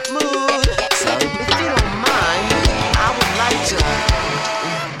in the mood. So if you don't mind, I would like to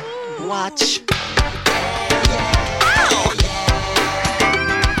watch.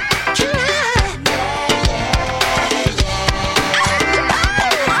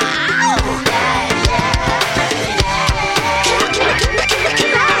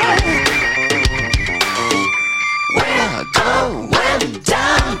 We're going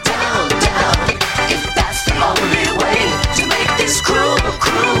down, down, down. If that's the only way to make this cruel,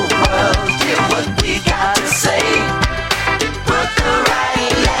 cruel world hear what we got to say. Put the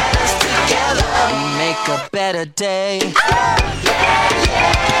right letters together, make a better day. Yeah, yeah,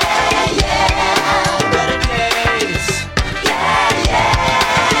 yeah. Better days. Yeah, yeah,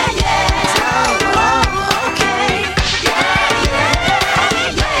 yeah. Oh, okay. Yeah, yeah,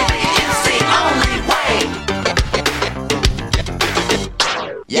 maybe it's the only way.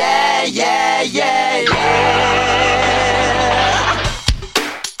 Yeah, yeah, yeah, yeah.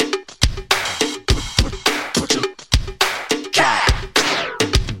 Cat,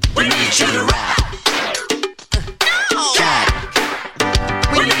 we need you to rap. Cat,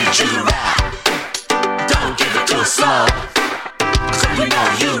 we need you to rap. Don't give it to us slow, 'cause we know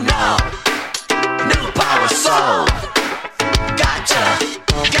you know. New power soul. Gotcha,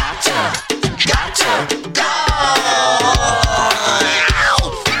 gotcha, gotcha, go.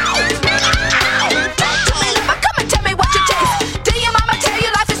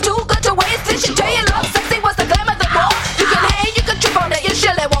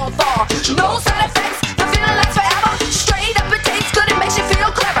 No side effects, the feeling lasts forever. Straight up, it tastes good, it makes you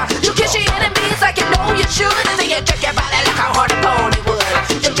feel clever. You kiss your enemies like you know you should, and then you jerk your body like a horny pony would.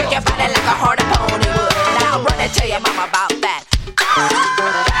 You jerk your body like a horny pony would. Now run and tell your mama about that.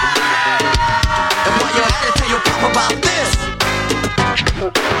 And while you're at it, tell your papa about this.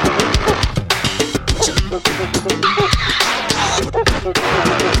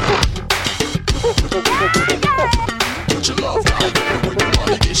 Put your love down, baby, when you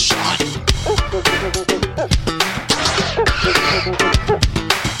wanna get shot.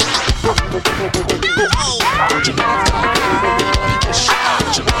 Put your love down, baby, when you wanna get shot.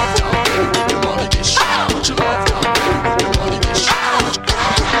 Put your love down, baby, when you wanna get shot. Put your love down, baby, when you wanna get shot.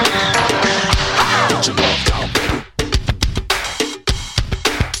 Put your love down, baby.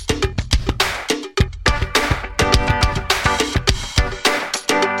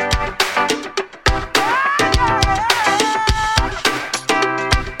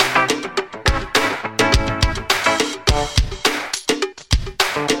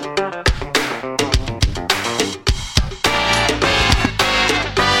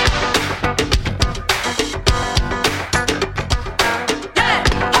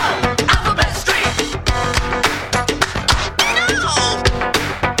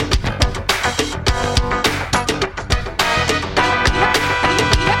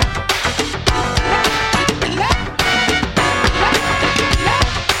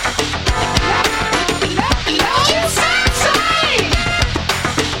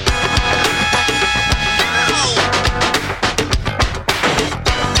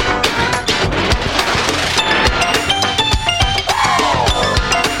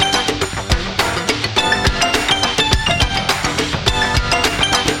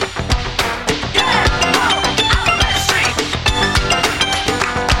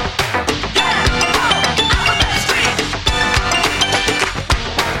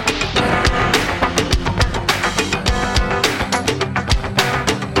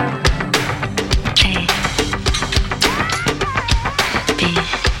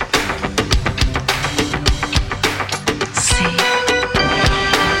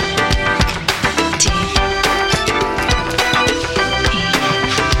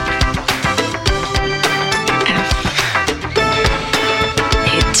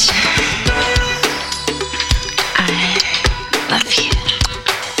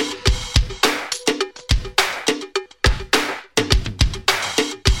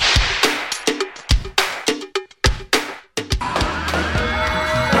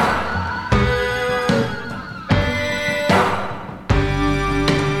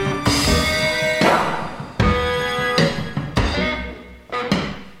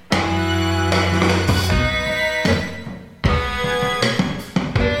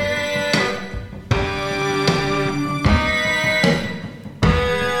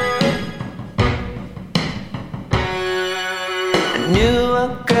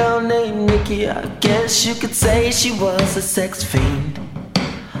 Nikki, I guess you could say she was a sex fiend.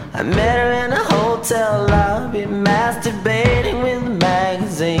 I met her in a hotel lobby, masturbating with a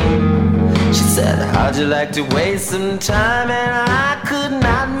magazine. She said, how'd you like to waste some time? And I could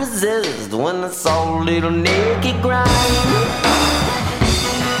not resist when I saw little Nikki grind.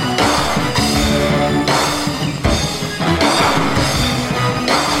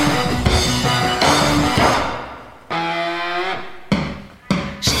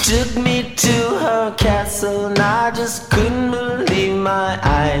 Took me to her castle and I just couldn't believe my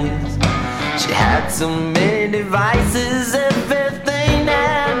eyes. She had so many devices, everything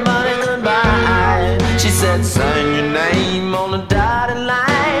that money could buy. She said, sign your name on the dotted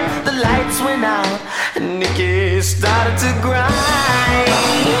line. The lights went out and Nikki started to grind.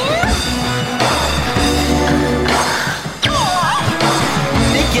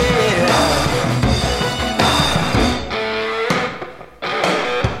 Nikki.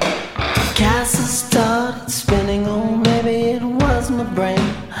 Castle started spinning, oh maybe it was my brain.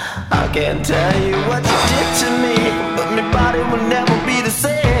 I can't tell you what you did to me, but my body will never be the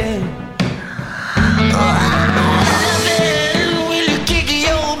same. Oh, I love it when you kick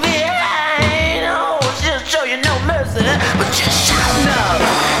your behind. Oh, just show you no mercy, but just shout up,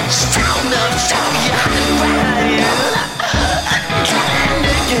 shout up, shout your behind.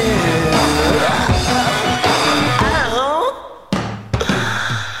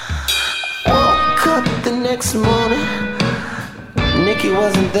 Next morning, Nikki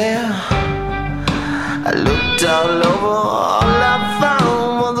wasn't there. I looked all over, all I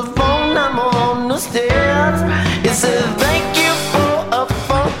found was a phone number on the stairs. It said, thank you for a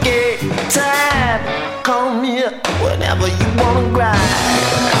funky time. Call me up whenever you wanna grind.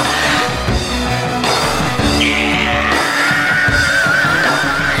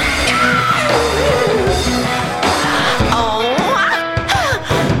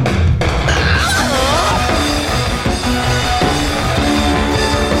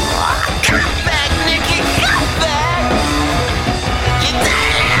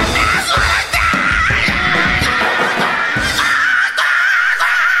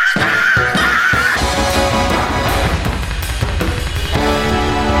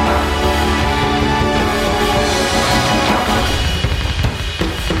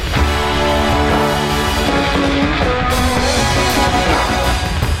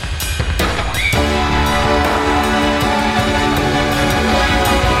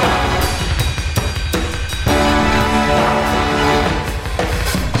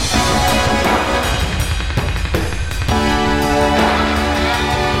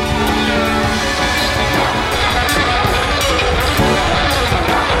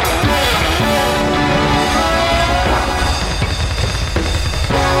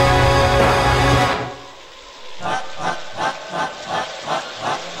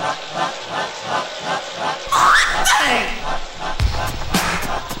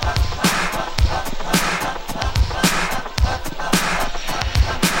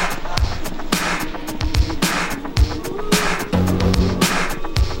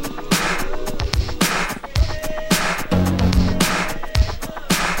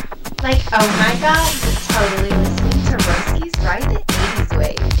 Oh my god, you're totally listening to Roski's Right at 80s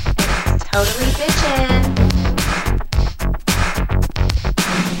Wave. And it's totally bitchin'.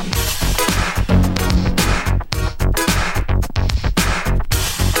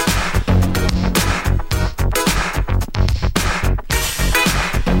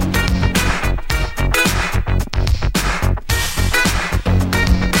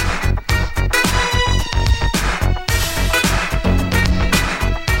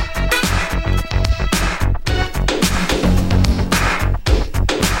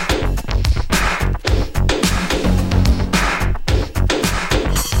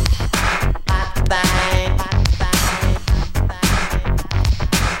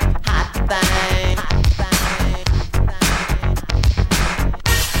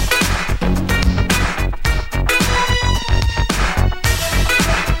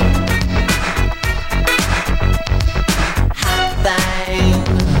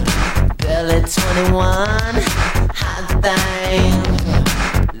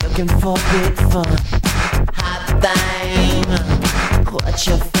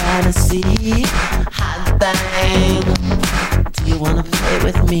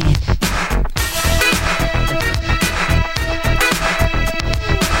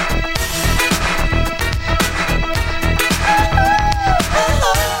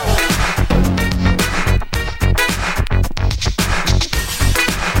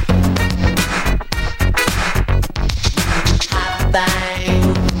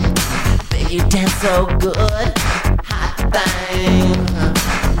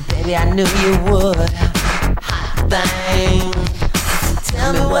 Baby, I knew you would. Hot thing.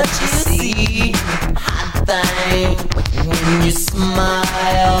 Tell me what you see. Hot thing. When you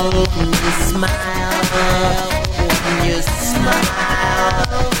smile, when you smile, when you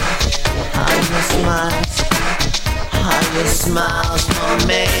smile. How you smile, how you smile for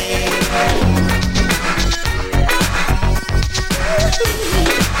me.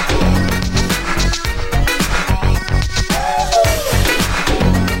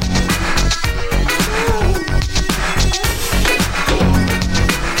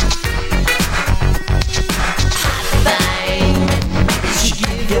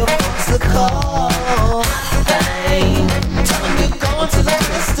 Call. Thing. Tell him you're going to the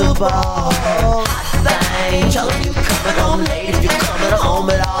crystal ball. Hot thing. Tell him you're coming home late if you're coming home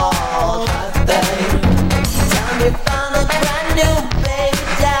at all. Hot thing. Tell him you found a brand new baby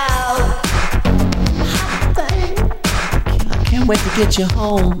doll. Hot thing. I can't wait to get you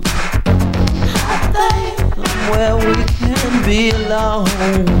home. Hot thing. Where we can be alone.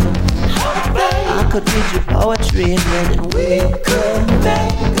 I could read you poetry and then we could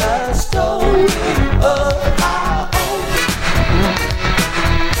make a story of our own.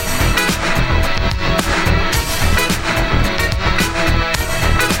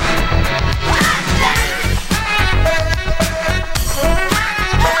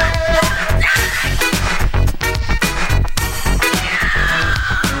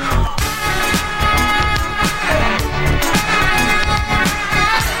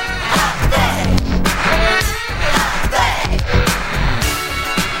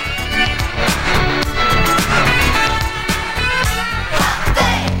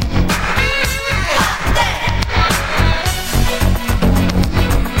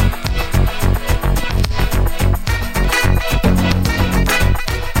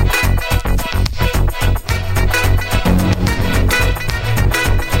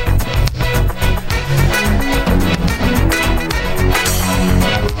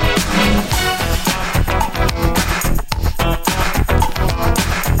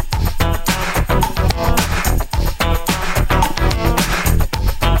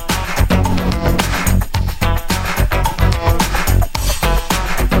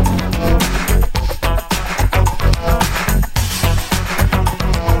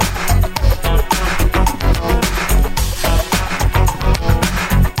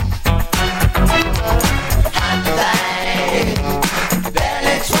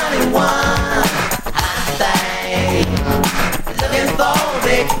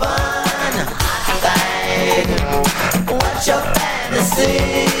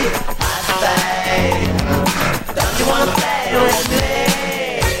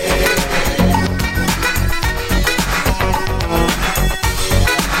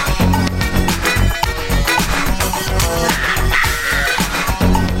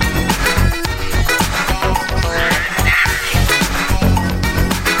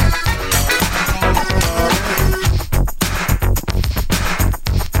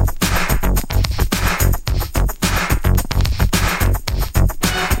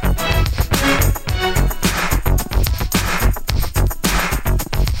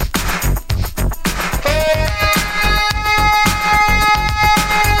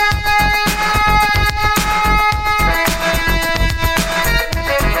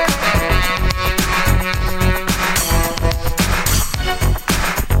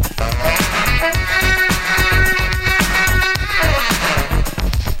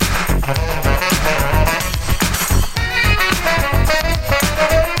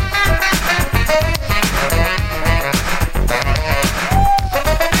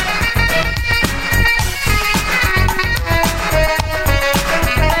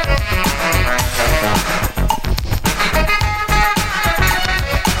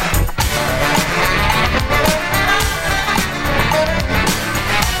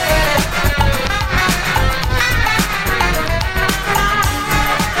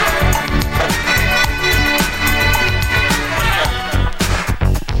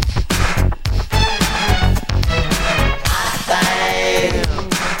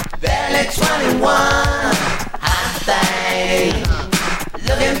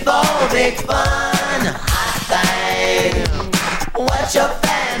 big fun, hot thing. What's your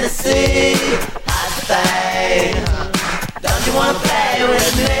fantasy, hot thing? Don't you wanna play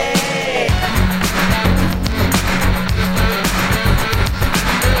with me?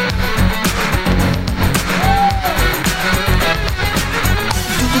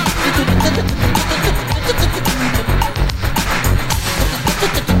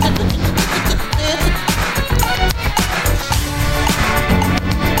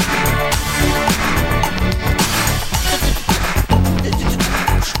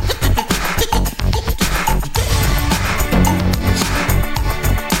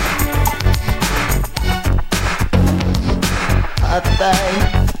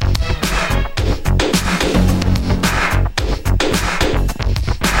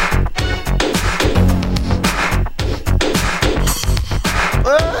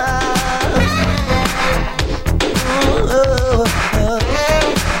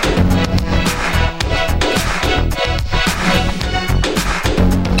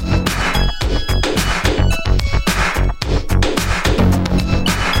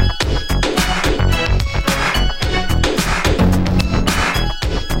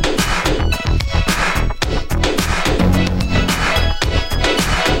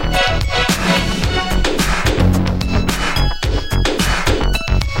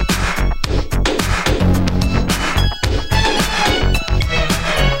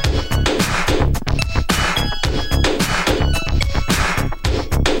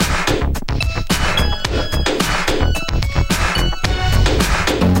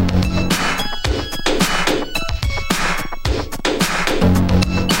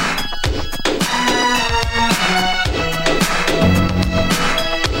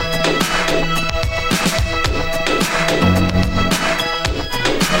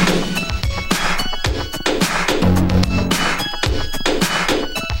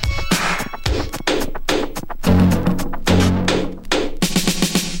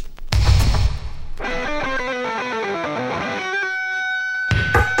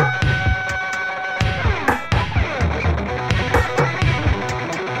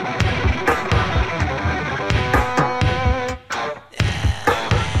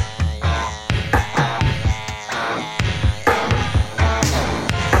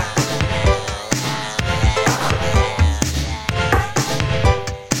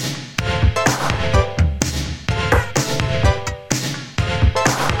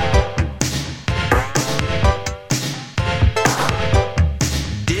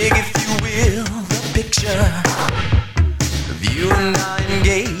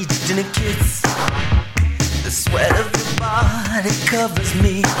 covers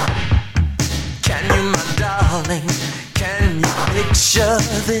me. Can you, my darling, can you picture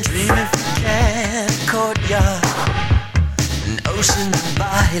this? Dream if you can, a courtyard, an ocean of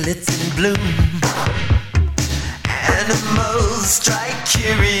violets in bloom. Animals strike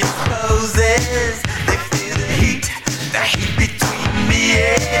curious poses. They feel the heat between me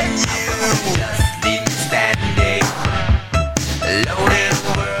and you. Just leave me standing alone in a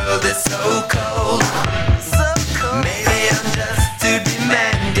world that's so cold. Maybe I'm just too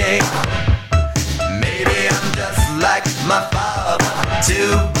demanding. Maybe I'm just like my father,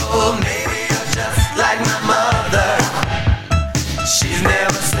 too bold. Maybe I'm just like my mother. She's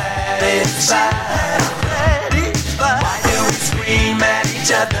never satisfied. Why do we scream at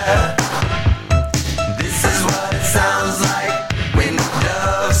each other? This is what it sounds like when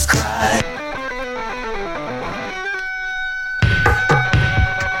doves cry.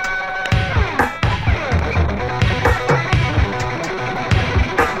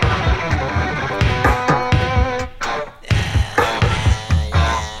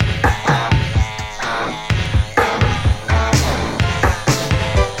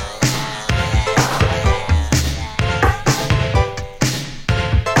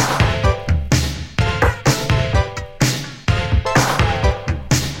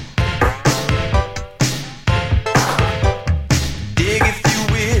 Dig, if you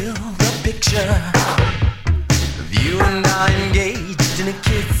will, the picture of you and I engaged in a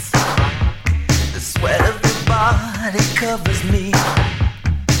kiss. The sweat of your body covers me.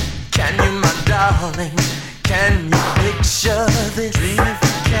 Can you, my darling, can you picture this? Dream if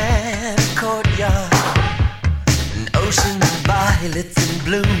you can, a courtyard, an ocean of violets in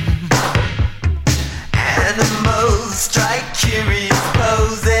bloom. Animals strike curious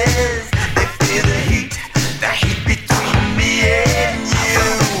poses. They feel the heat between me and you.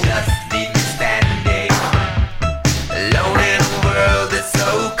 Just leave me standing alone in a world that's so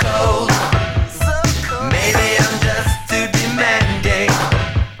cold. Maybe I'm just too demanding.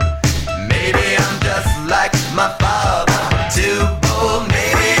 Maybe I'm just like my father, too bold.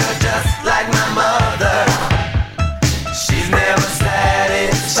 Maybe you're just like my mother. She's never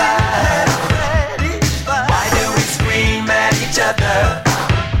satisfied. Why do we scream at each other?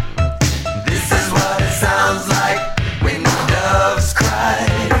 This is what it sounds like when the doves cry.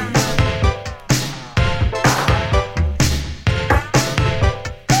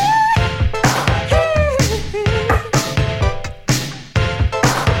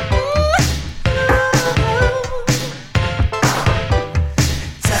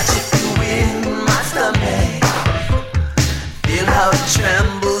 Touch if you will my stomach. Feel how it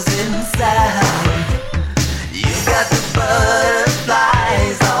trembles inside. You got the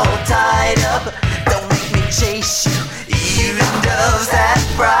butterflies all tied up. Don't make me chase you, even doves have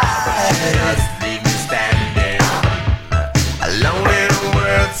pride. Just leave me standing alone in a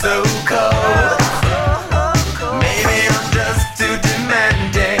world so cold. Maybe I'm just too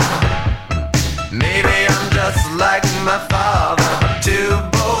demanding. Maybe I'm just like my father, too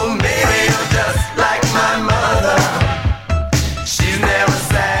bold. Maybe I'm just like my mother. She's never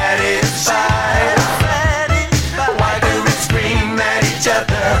satisfied. Why do we scream at each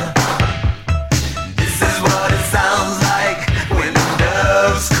other? This is what it sounds like when the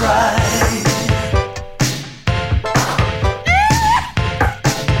doves cry.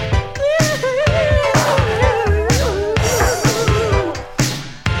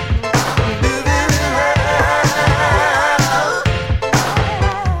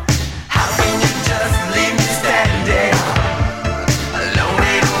 How can you just leave me standing alone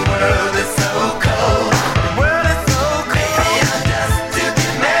in a world that's so cold? The world is so cold. Maybe I'm just too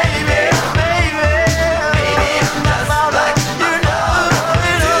demanding. Maybe I'm just like my father, too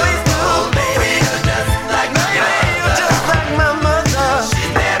bold.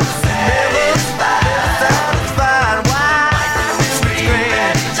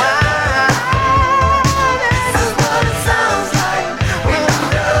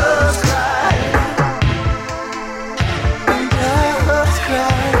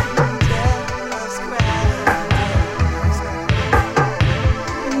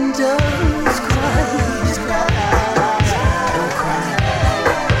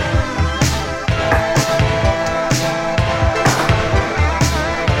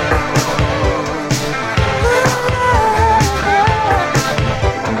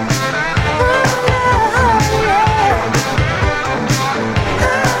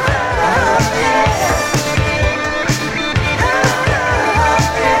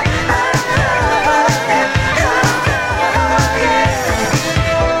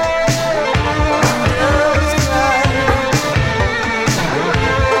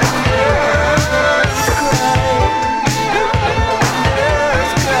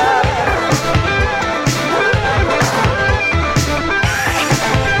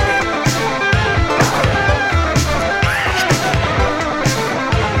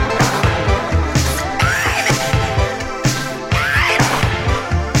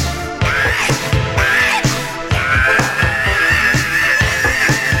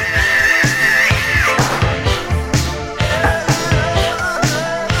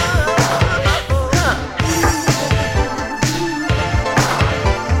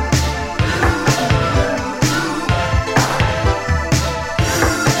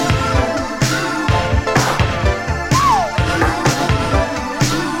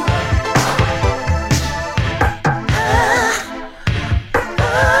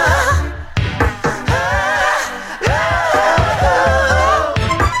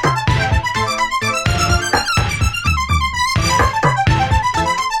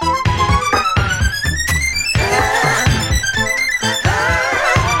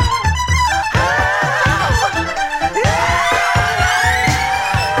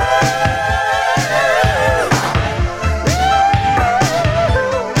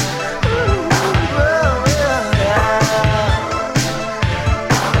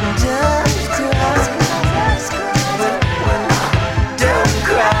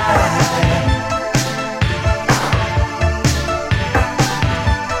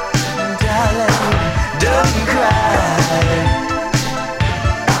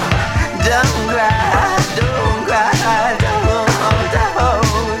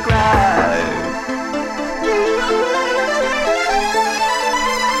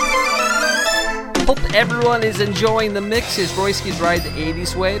 Hope everyone is enjoying the mix. It's Royski's Ride the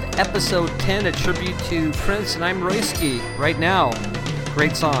 80s Wave, episode 10, a tribute to Prince, and I'm Royski. Right now,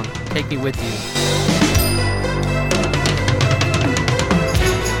 great song, Take Me With You.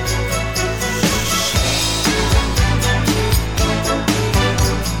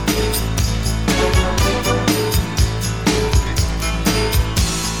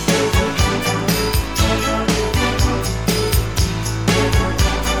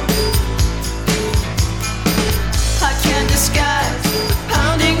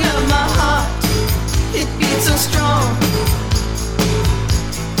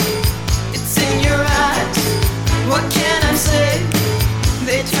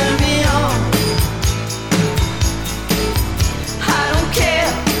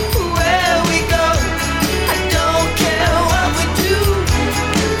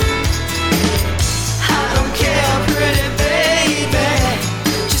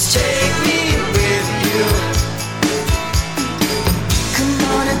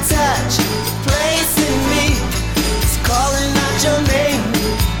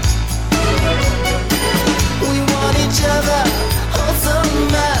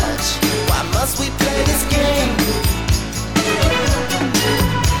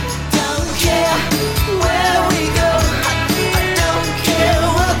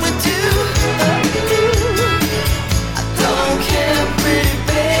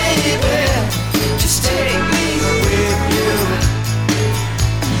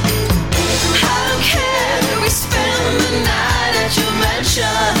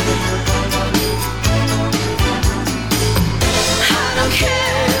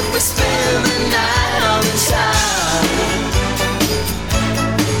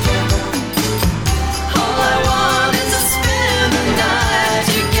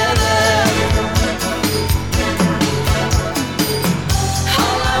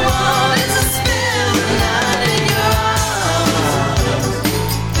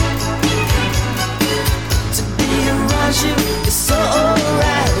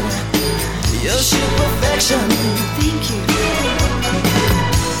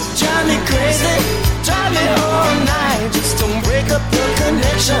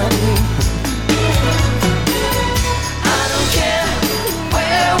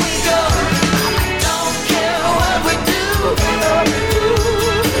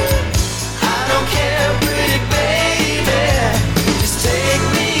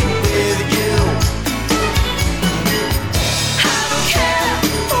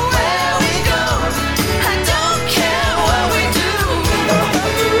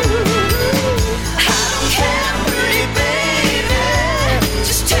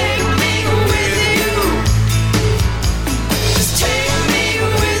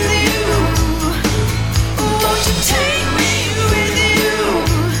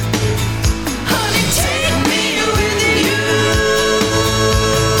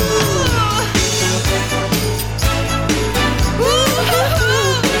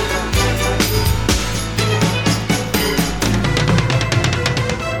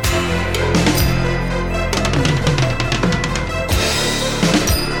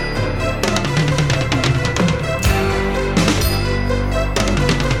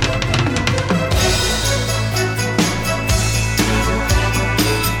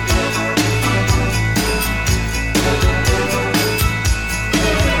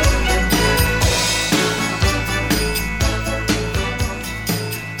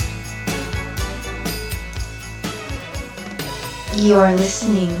 You are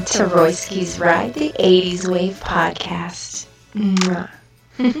listening to Royski's Ride the 80s Wave podcast. Mwah.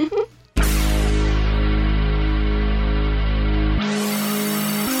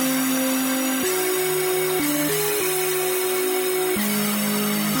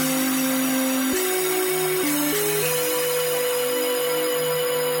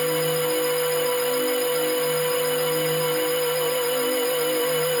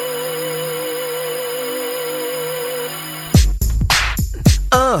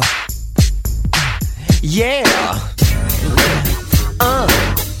 Yeah.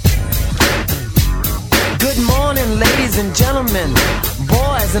 Good morning, ladies and gentlemen,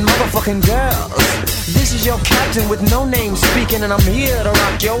 boys and motherfucking girls. This is your captain with no name speaking, and I'm here to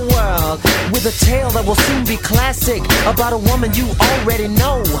rock your world with a tale that will soon be classic about a woman you already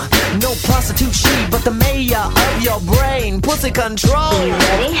know. No prostitute she, but the mayor of your brain. Pussy control. Are you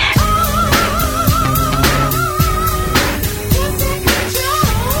ready?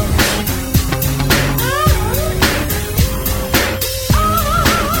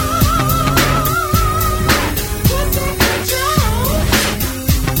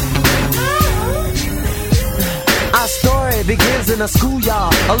 Begins in in a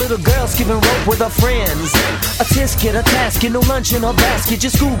schoolyard, a little girl skipping rope with her friends. A tisket, a tasket, no lunch in her basket,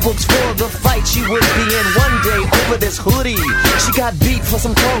 just school books for the fight she would be in. One day over this hoodie, she got beat for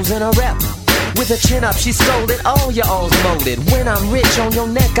some clothes in her rep. With her chin up, she scolded, all your all's molded. When I'm rich on your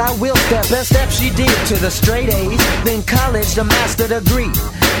neck, I will step. Best step she did to the straight A's, then college, the master degree.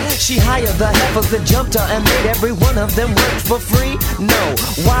 She hired the heifers that jumped her and made every one of them work for free. No,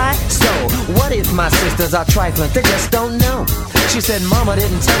 why so? What if my sisters are trifling? They just don't know. She said mama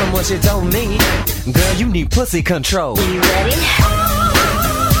didn't tell them what she told me. Girl, you need pussy control. You ready?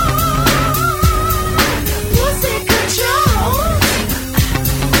 Pussy control.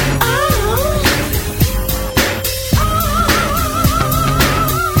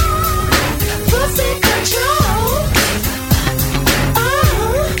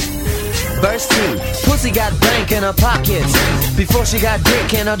 Verse 2, pussy got bank in her pockets before she got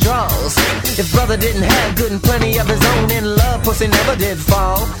dick in her drawers. If brother didn't have good and plenty of his own in love, pussy never did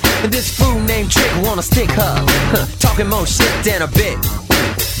fall. And this fool named Trick wanna stick her, talking more shit than a bit.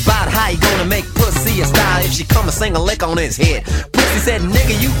 About how you gonna make pussy a style if she come and sing a lick on his head. Pussy said,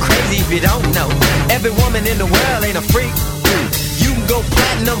 nigga, you crazy if you don't know. Every woman in the world ain't a freak. You can go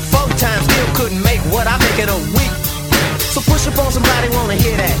platinum 4 times, still couldn't make what I make in a week. So push up on somebody, wanna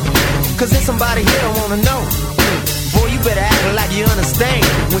hear that. Cause there's somebody here don't wanna know. Boy, you better act like you understand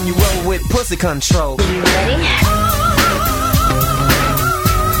when you roll with pussy control. You ready?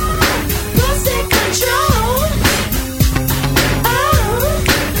 Pussy control.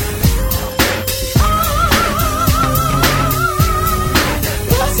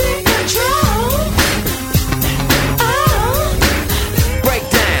 Pussy control. Break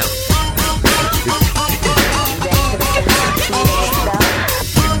down.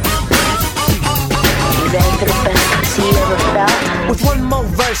 With one more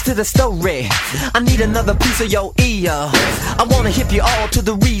verse to the story, I need another piece of your ear. I wanna hip you all to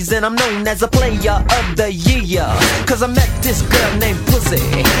the reason I'm known as a player of the year. Cause I met this girl named Pussy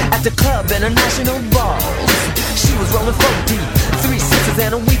at the club in a national ball. She was rolling 4 deep, 3 sisters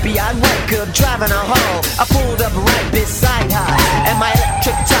and a weepy-eyed white girl driving her home. I pulled up right beside her and my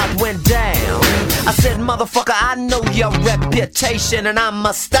electric top went down. I said, motherfucker, I know your reputation and I'm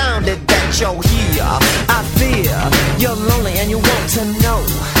astounded that you're here. I fear you're lonely and you want to know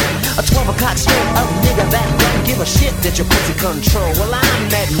a 12 o'clock straight up nigga that don't give a shit that your pussy control. Well, I'm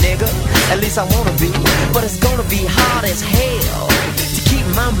that nigga, at least I wanna be, but it's gonna be hard as hell to keep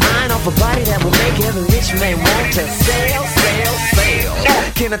my mind off a body that will make every rich man want to sell.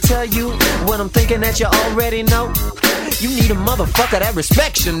 Can I tell you what I'm thinking that you already know? You need a motherfucker that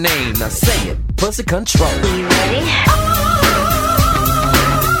respects your name. Now say it, pussy control. You ready?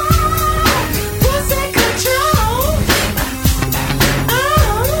 Pussy control.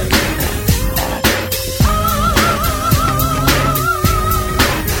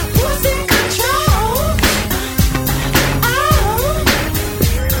 Pussy control.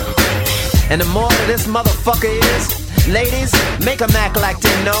 And the more of this motherfucker is, ladies, make them act like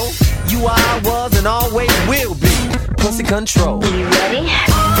they know you are, I was, and always will be pussy control. You ready?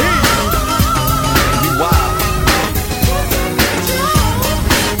 You wild.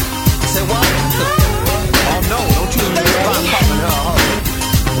 Say what? Oh no, don't you think about calling her a hoe.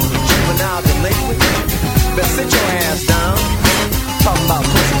 Juvenile delinquent. Better sit your ass down. Talking about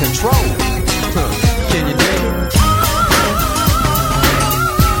pussy control. Can you dig it?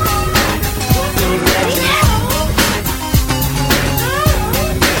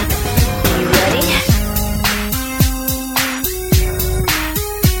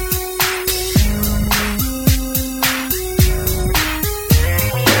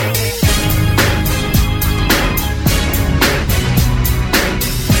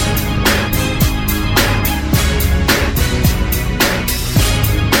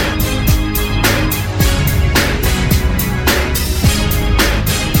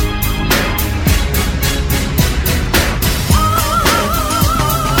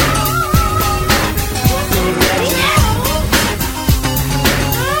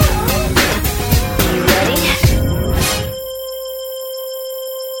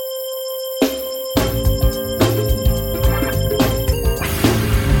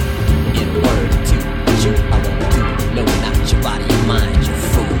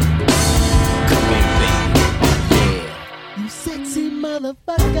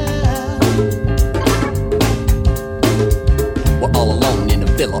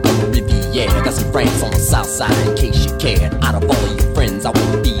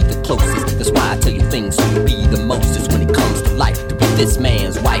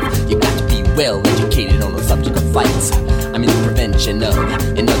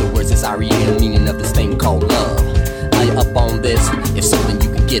 In other words, it's REM, meaning of this thing called love. Are you up on this?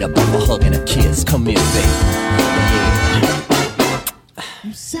 forget about a hug and a kiss. Come here, baby. Yeah.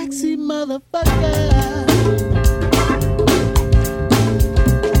 You sexy motherfucker.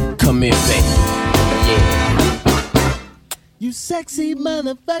 Come here, baby. Yeah. You sexy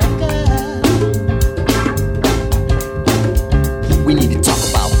motherfucker. We need to talk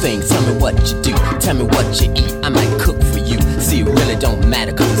about things. Tell me what you do. Tell me what you eat. I might cook for you. See, it really don't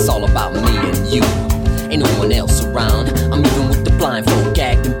matter, cause it's all about me and you. Ain't no one else around. I'm even with the blindfold,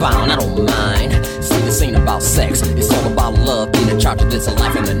 gagged and bound. I don't mind. See, this ain't about sex. It's all about love, being in charge of this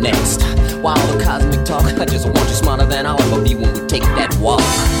life and the next. While all the cosmic talk, I just want you smarter than I'll ever be when we take that walk.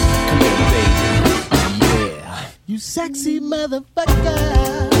 Come here, baby. Yeah. You sexy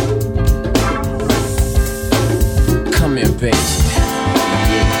motherfucker. Come here, baby.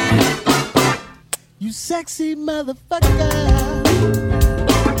 Yeah. You sexy motherfucker.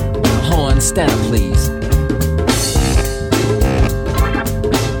 Horn, stand up, please.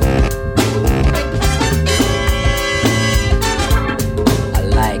 I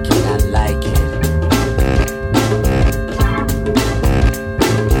like it, I like it.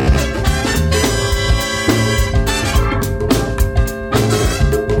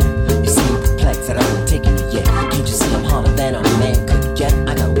 You seem perplexed that I haven't taken it yet. Can't you see I'm harder than a man could get?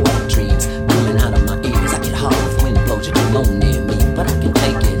 I got wet dreams coming out of my ears. I get hard if wind blows you alone near me, but I can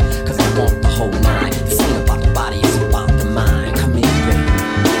take it, cause I want the whole nine. This ain't about the body, it's about the mind. Come here, baby.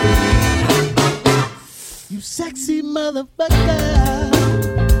 You sexy motherfucker.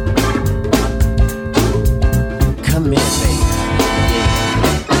 Come here, baby.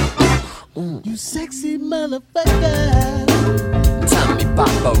 Yeah. You sexy motherfucker. Tommy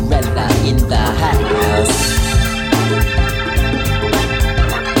Barbarella in the house.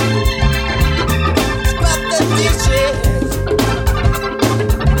 Scrap the dishes.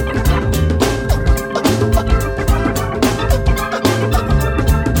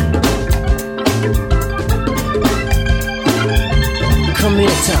 Come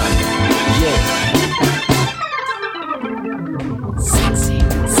here, Tommy. Yeah. Sexy,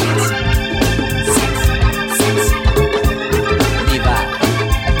 sexy, sexy, sexy. Levi,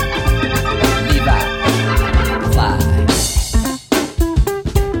 fly.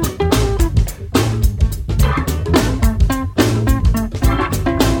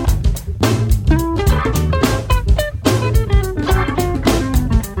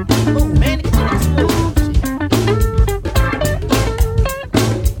 Oh man, it's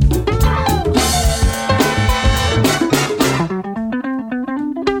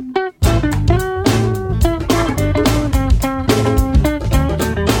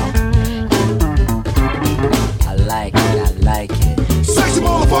I like it. Sexy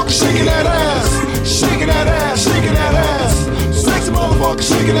motherfucker shaking that ass. Shaking that ass, shaking that ass. Sexy motherfucker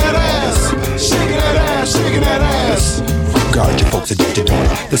shaking that ass. Shaking that ass, shaking that ass. Guard your folks, addicted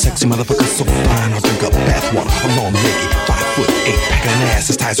daughter. The sexy motherfucker's so fine, I'll drink up bathwater. I'm long-legged, 5'8", packing an ass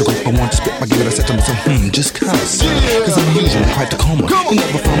as tight as a grape. I want to spit my give it a set to myself, just cause. Cause I'm usually quite the coma. You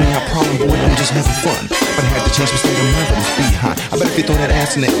never found me out problem, boy, I'm just having fun. But I had to change my state of mind for this behind. I bet if you throw that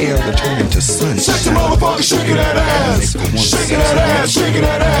ass in the air, it'll turn into sunshine. Sexy motherfucker shaking that ass. Shaking that ass, shaking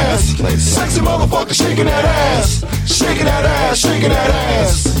that ass. Sexy motherfucker shaking that ass. Shaking that ass, shaking that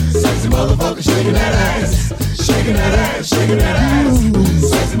ass. Sexy motherfucker shaking that ass. Shaking that ass, shaking that ass.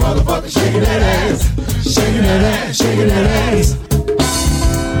 Sexy motherfucker shaking that ass. Shaking that ass, shaking that ass.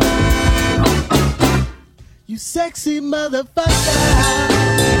 You sexy motherfucker.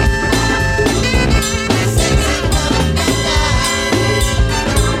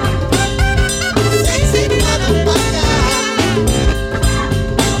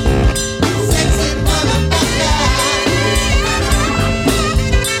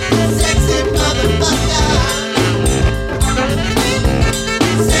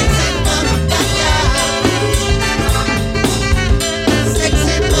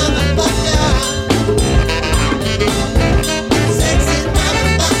 Sexy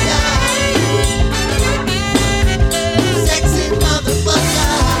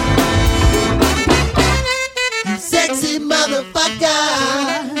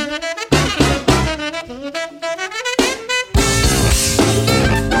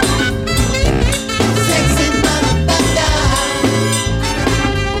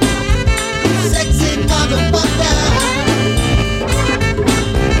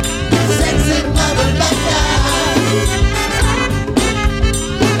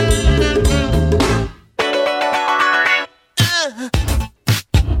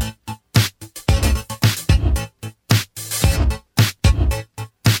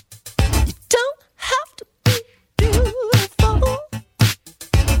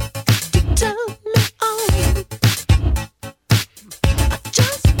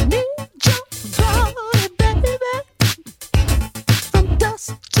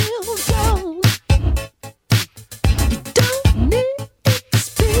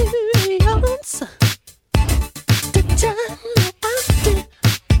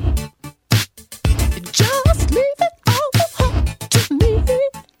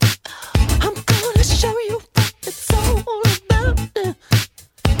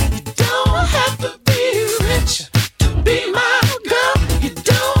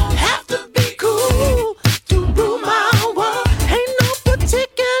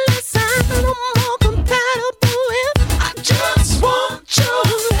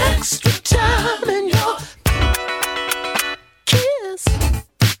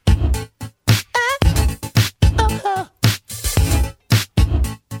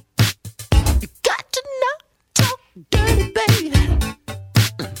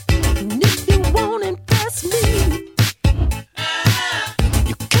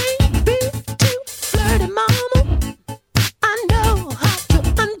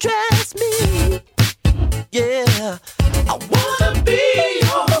I wanna be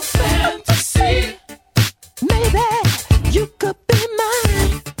your fantasy. Maybe you could be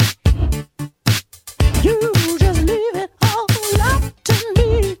mine. You just leave it all up to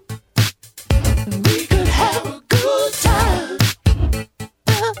me. We could have a good time.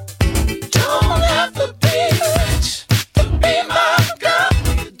 Don't have to be rich to be my girl.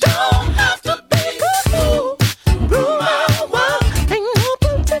 You don't have to be cool. Rule my world. Ain't no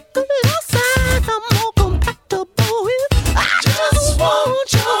particular sign I'm more compatible with. I just want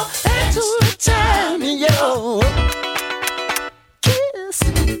your excellent time and your kiss.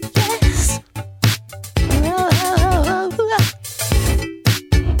 Yes.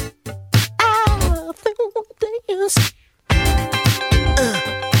 I think we'll dance.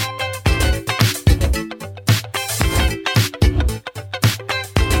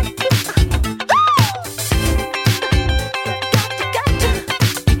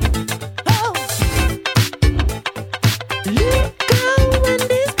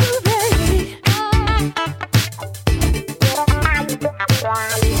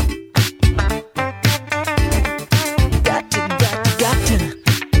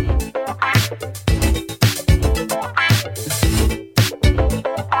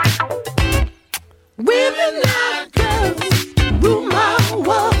 Women like girls rule my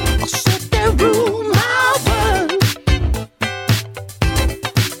world. I said they rule my world.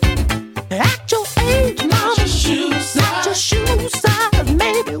 At your age, mama, not your shoe size.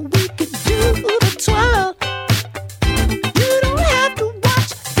 Maybe we could do the twirl. You don't have to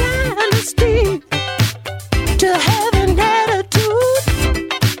watch Dynasty to have an attitude.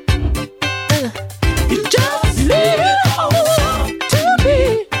 You just leave it all up to me.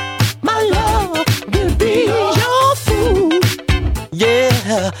 My love will be your food.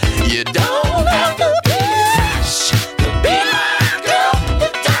 Yeah, you don't have to be rich to be my girl. You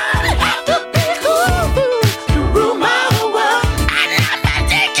don't have to be cool to rule my world. I love my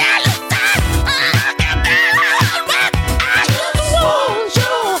ridiculous time. I just want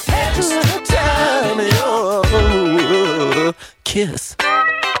your excellent time and your kiss.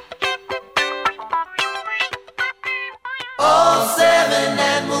 All seven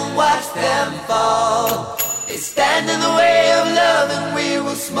and we'll watch them fall. They stand in the way of love and we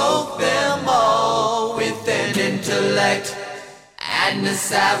will smoke them all with an intellect and a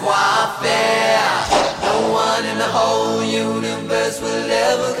savoir-faire. No one in the whole universe will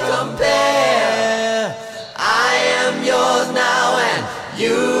ever compare. I am yours now and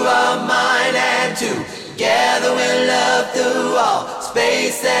you are mine, and together we'll love through all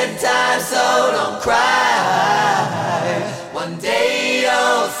space and time, so don't cry. One day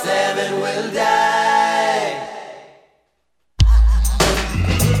all seven will die.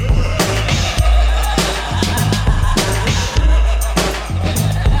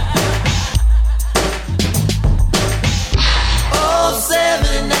 All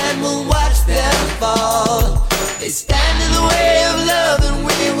seven and we'll watch them fall. They stand in the way of love and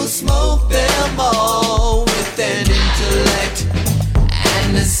we will smoke them all with an intellect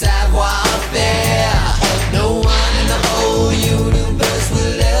and a savoir-faire. No one in the whole universe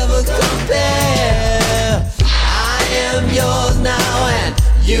will ever compare. I am yours now and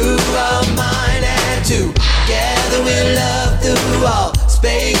you are mine, and together we'll love through all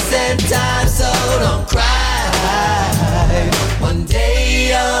space and time, so don't cry. One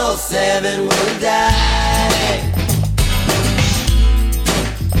day all seven will die.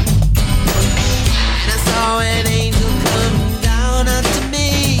 And I saw an angel come down unto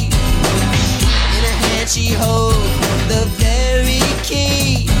me. In her hand she holds the very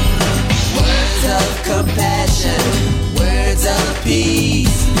key. Words of compassion, words of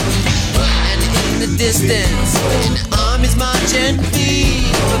peace. And in the distance, an army's marching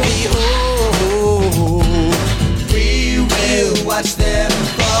feet. But behold, we will watch them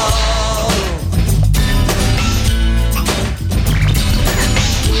fall.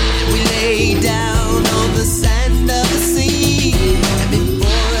 And we lay down on the sand of the sea, and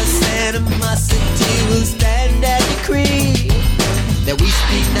before us animosity will stand and decree that we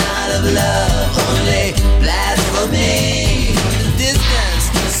speak not of love, only blasphemy. In the distance,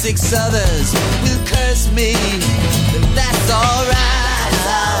 6 others will curse me, but that's alright,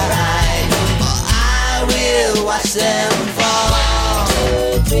 for I will watch them fall.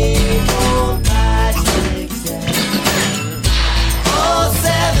 2, 3, 4, 5, 6, 7. All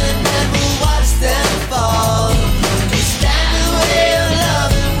seven and we'll watch them fall. They stand in the way of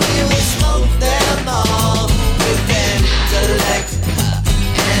love and we will smoke them all with an intellect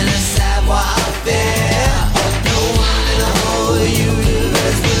and a savoir-faire. No one in the whole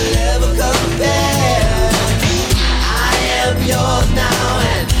universe will ever compare. I am yours now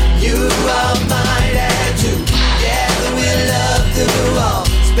and you are mine, and together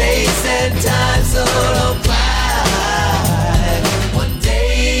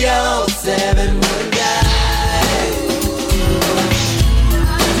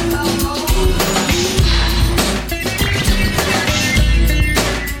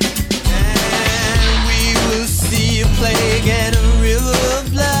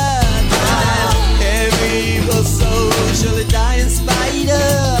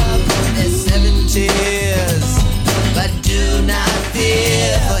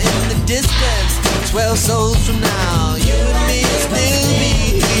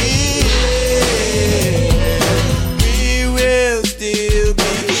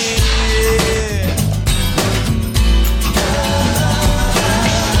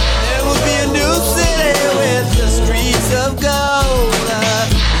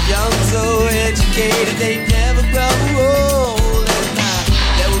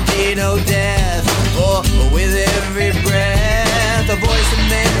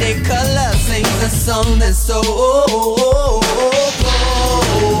song that's so bold,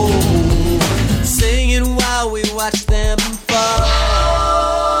 singing while we watch them fall.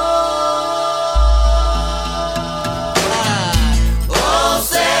 All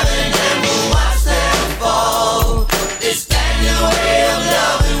seven and we'll watch them fall. It's that new way of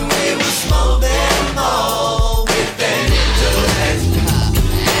loving, we will smoke them all with an intellect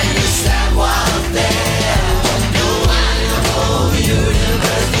and a sad wild there. No one in the whole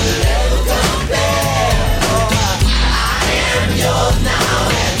universe will ever compare. I am yours now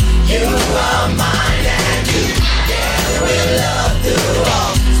and you are mine, and together we'll love through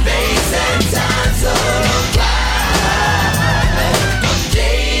all space and time. So don't cry,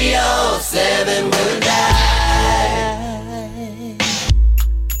 someday all seven will die.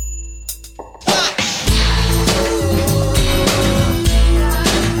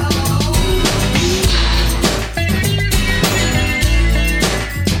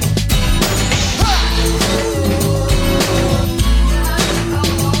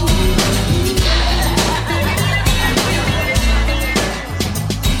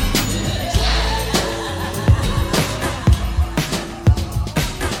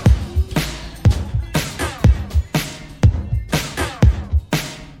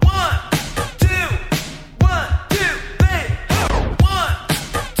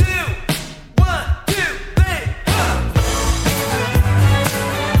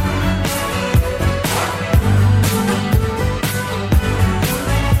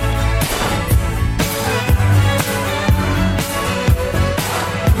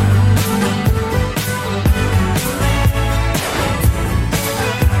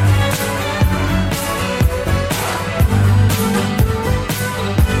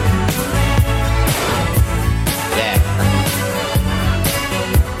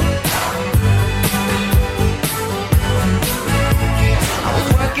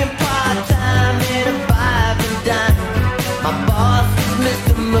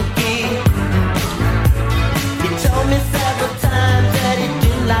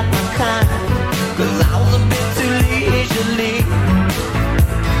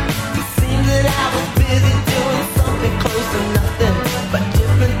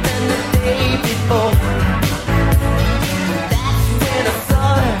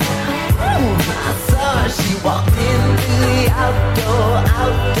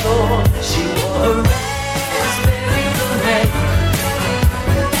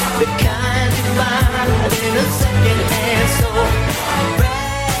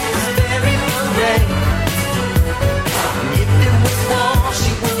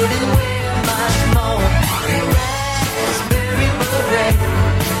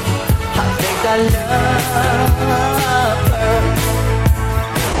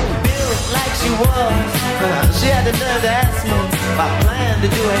 She had the nerve to ask me if I planned to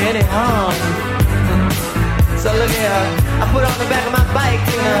do her any harm. So look here, I put on the back of my bike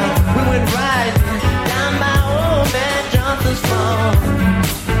and we went riding down by old man Johnson's farm.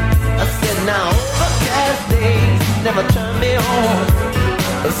 I said, now overcast days never turn me on.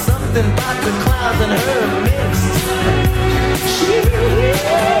 There's something about the clouds and her mixed. She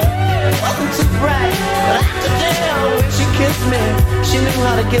wasn't too bright, but I could tell when she kissed me, she knew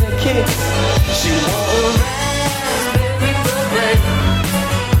how to get a kiss. She wore a raspberry beret,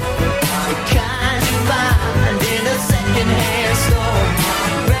 the kind you find in a second-hand store.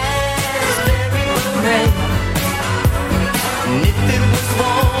 Raspberry beret, and if it was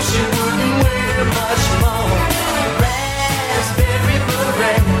warm, she wouldn't wear much more. Raspberry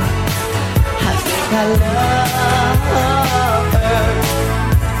beret, I think I love her.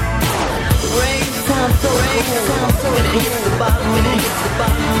 Rain sounds so cold, and it hits the bottom, and it hits the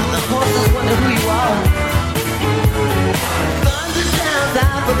bottom. The horses wonder who you are. Thunder sounds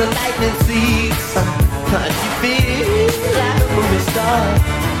out for the lightning seeds. You feel like a movie star.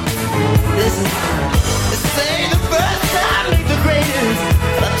 This ain't the first time, ain't the greatest.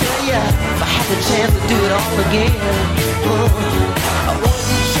 But I'll tell ya, if I had the chance to do it all again, I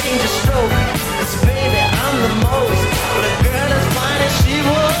wouldn't change a stroke. 'Cause baby, I'm the most. But a girl as fine as she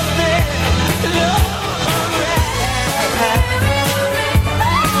was there.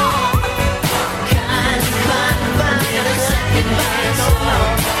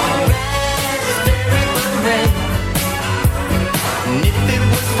 And if it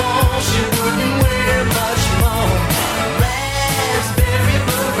was warm, she wouldn't wear much more. Raspberry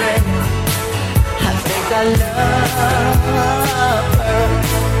beret, I think I love her.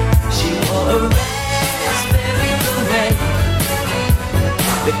 She wore a raspberry beret,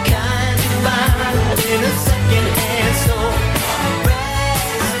 the kind you find in a second-hand store.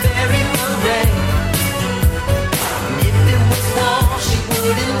 Raspberry beret, and if it was warm, she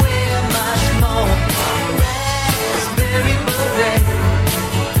wouldn't wear much more.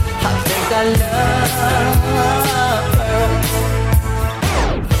 I love her.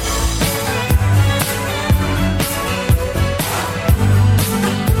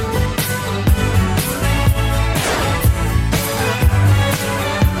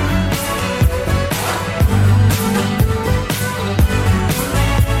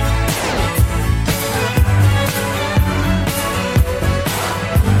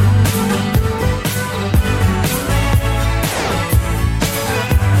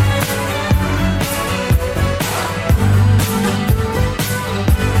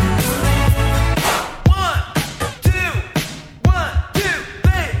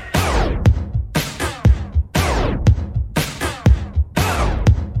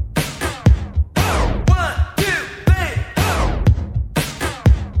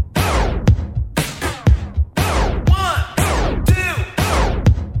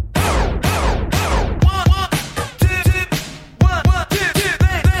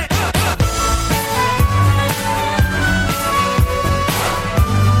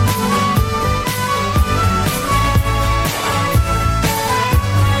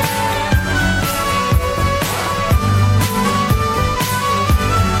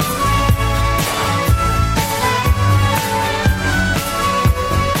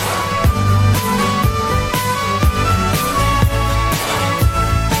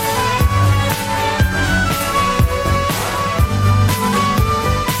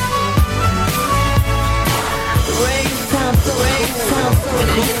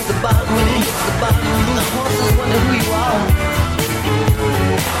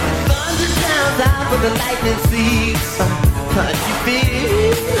 The lightning seeks, you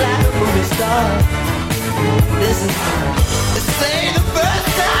feel like a movie star. This ain't the first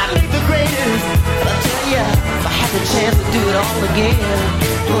time, ain't the greatest. But I'll tell ya, if I had the chance to do it all again,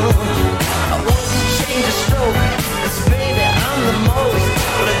 I wouldn't change a stroke. 'Cause baby, I'm the most.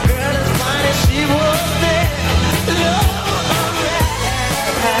 But a girl as fine as she was there.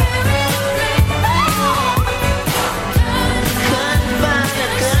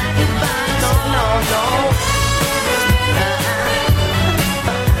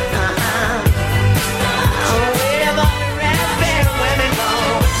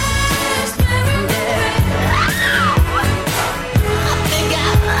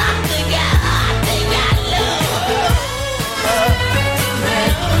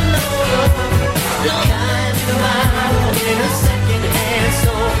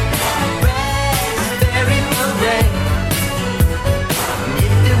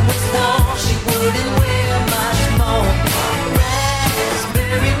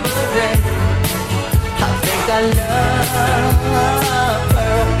 I love her.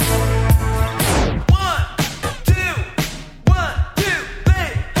 1, 2, 1, 2,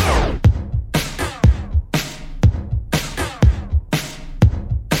 3.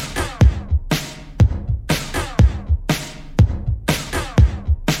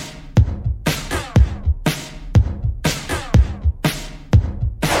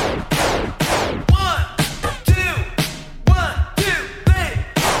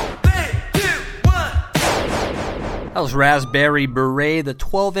 That was Raspberry Beret, the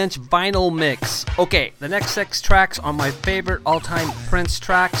 12-inch vinyl mix. Okay, the next 6 tracks are my favorite all-time Prince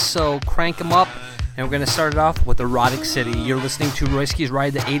tracks, so crank them up. And we're going to start it off with Erotic City. You're listening to Royski's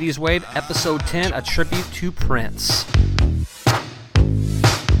Ride the 80s Wave, Episode 10, a tribute to Prince.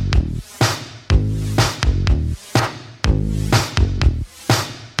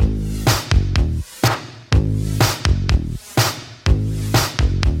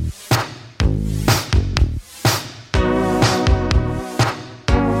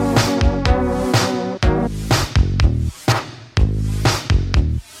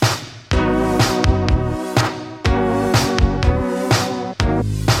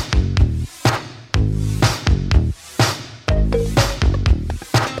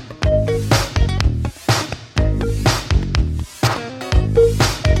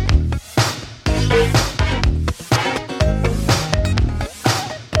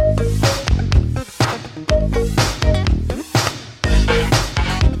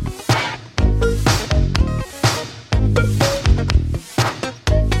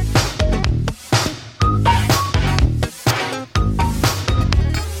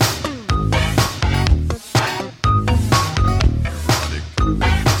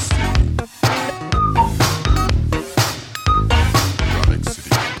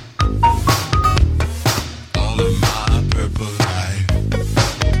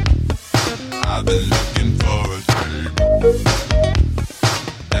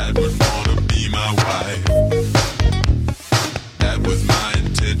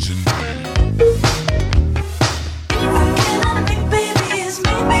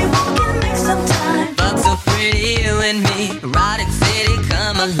 and me. Erotic city,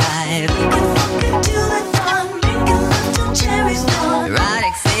 come alive.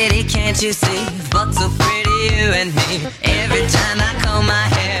 Erotic city, can't you see? Fuck so pretty, you and me. Every time I comb my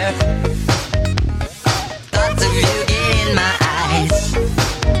hair, thoughts of you get in my eyes.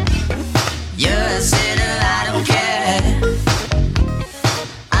 You're a sinner, I don't care.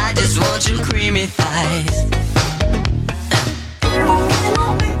 I just want your creamy thighs.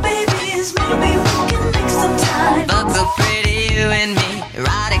 Fuck so pretty, you and me.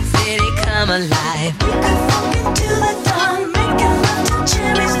 Erotic city, come alive.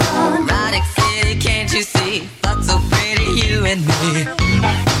 Erotic city, can't you see? Fuck so pretty, you and me.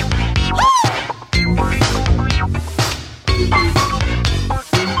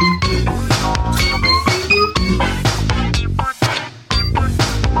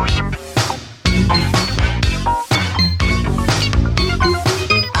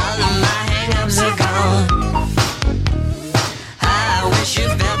 All of my hang-ups are gone. I wish you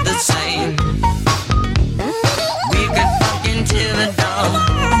felt the same. We could fuck until the dawn.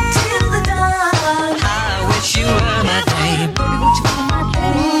 I wish you were my dame.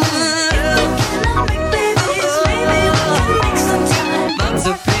 Fuck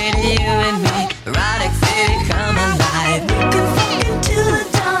so pretty, you and me. Erotic city, come alive.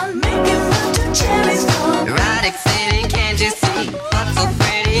 Erotic city, can't you see? Fuck so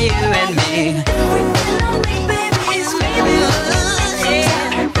pretty, you and me.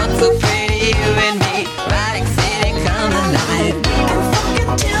 Fuck so pretty, you and me. Erotic city, come alive.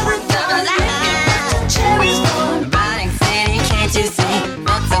 Erotic city, can't you see?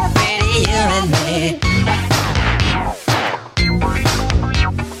 Fuck so pretty, you and me.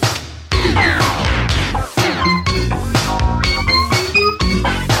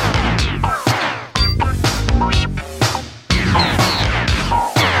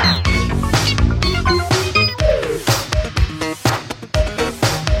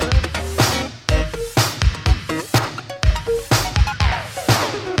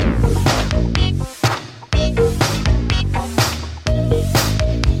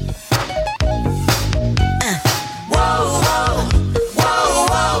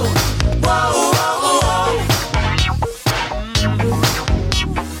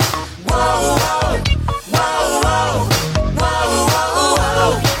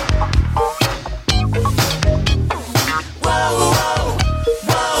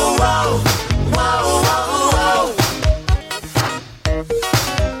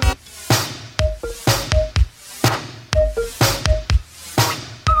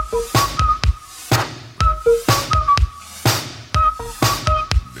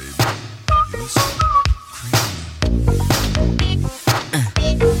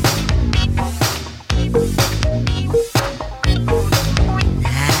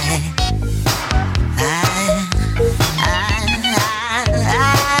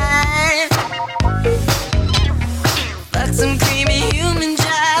 Fuck some creamy human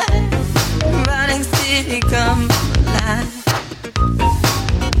jive. Erotic city, come alive.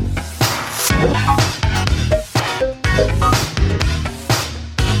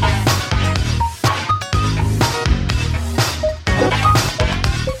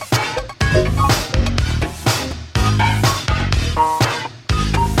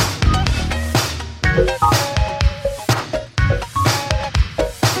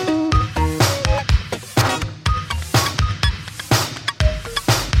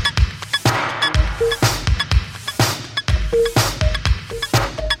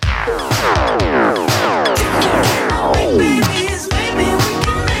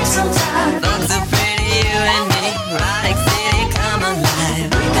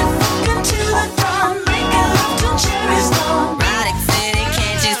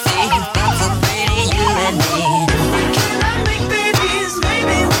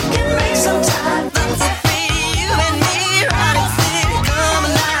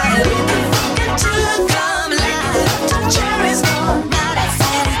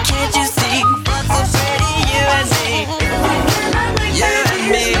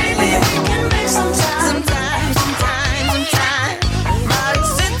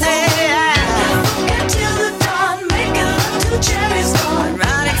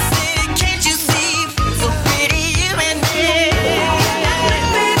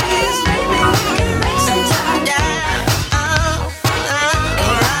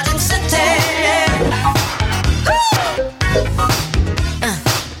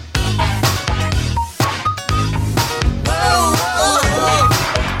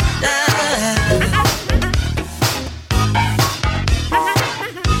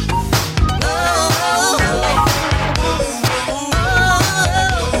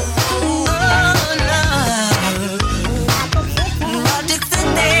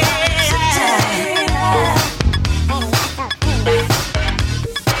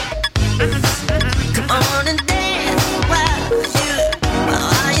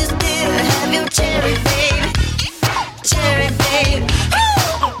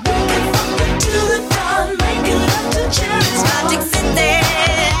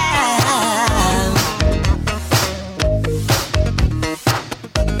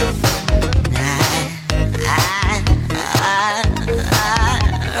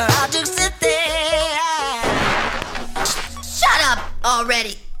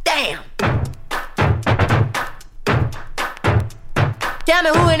 Tell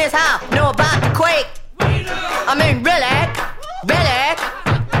me who in this house know about the quake? I mean, really? Really?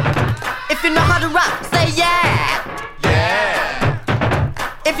 If you know how to rock, say yeah. Yeah.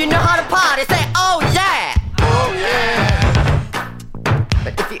 If you know how to party, say oh yeah. Oh yeah.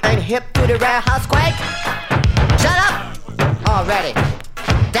 But if you ain't hip to the rare housequake, shut up already.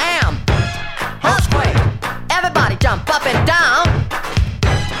 Damn. Housequake. Everybody jump up and down.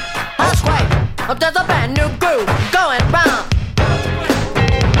 Housequake. Oh, there's a brand new groove going round.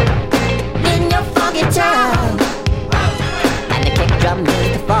 In your funky town. And the kick drum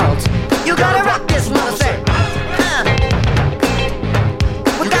is the fault. You gotta rock this mother set.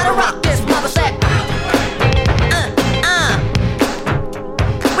 We gotta rock this mother set.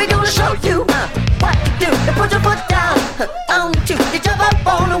 We gonna show you what to do. You put your foot down on the two. You jump up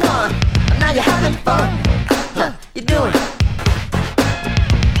on the one. Now you're having fun. You're doing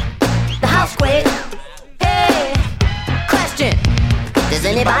the housequake. Hey, question. Does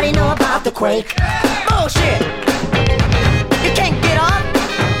anybody know about the quake? Bullshit. You can't get on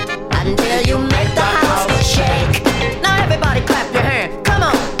until you make the house shake. Now everybody clap your hand. Come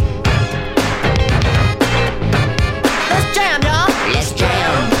on. Let's jam, y'all. Let's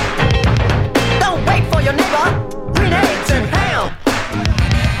jam. Don't wait for your neighbor. Grenades and ham.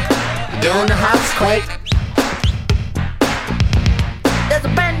 Doing the housequake. There's a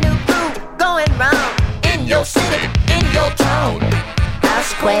brand new groove going round in your city, in your town.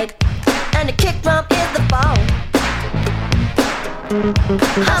 Housequake. And the kick drum is the phone.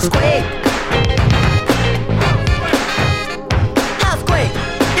 Housequake. Housequake.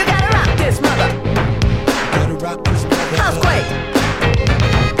 You gotta rock this mother. Housequake.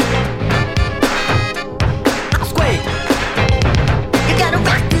 Housequake. You gotta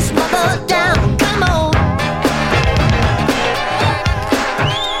rock this mother down. Come on.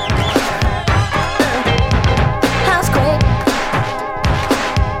 Housequake.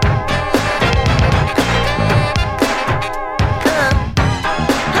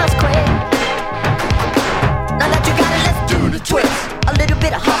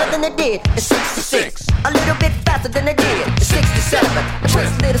 Than they did in 66. A little bit faster than they did in 67. A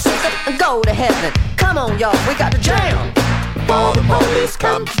twist little sister and go to heaven. Come on, y'all, we got to jam. Before the police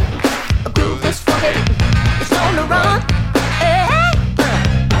come, a groove is funky. It's on the run. Hey, hey.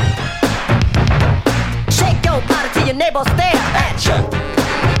 Shake your body till your neighbors stare at you.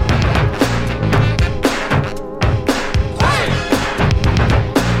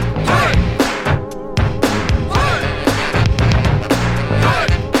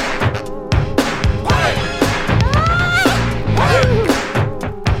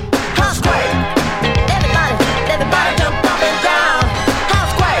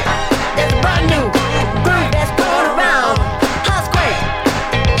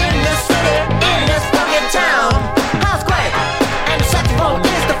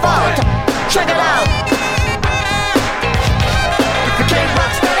 Check it out. If you can't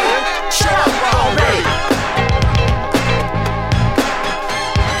rock steady, shut up already.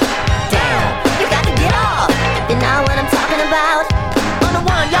 Damn, you got to get off. You know what I'm talking about? On the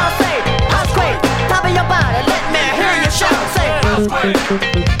one, y'all say housequake. Top of your body, let me hear you shout. Say housequake.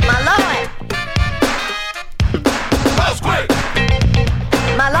 My lord. Housequake.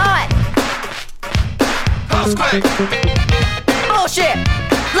 My lord. Housequake. Bullshit.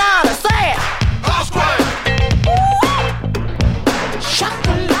 Louder, say it! Housequake!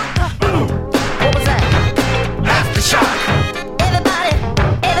 Shakalaka! What was that? Aftershock! Everybody,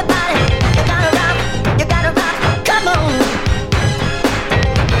 everybody, you gotta rock, come on!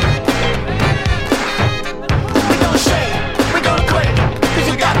 We gonna shake, we gonna quake, 'cause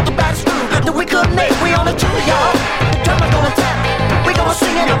you got the best groove that we could make. We on the tour, y'all. The drummer gonna tap, we gonna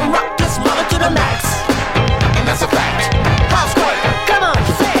sing it and rock this mother to the max. And that's a fact. Housequake, come on!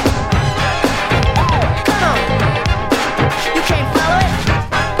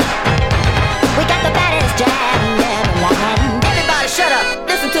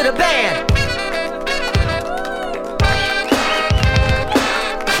 To the band.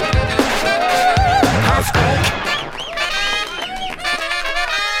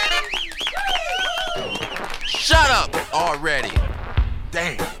 Shut up already.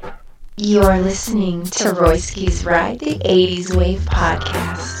 Damn. You're listening to Royski's Ride the 80s Wave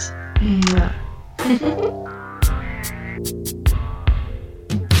podcast. Mwah.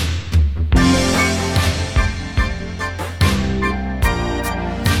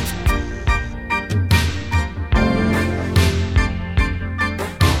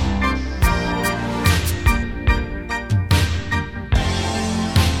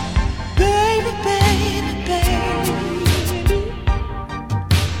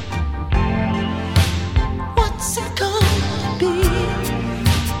 What's it gonna be?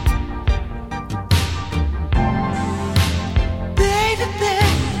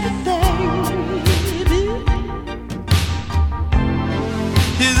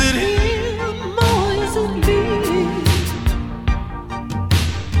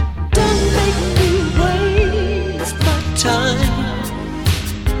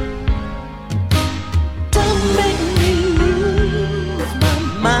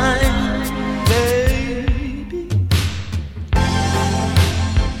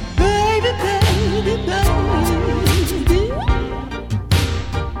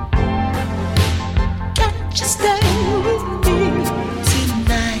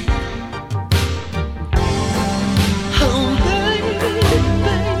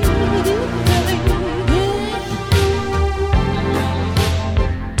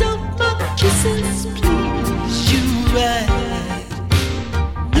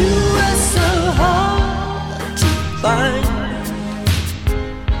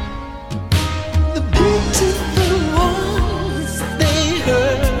 beautiful ones, they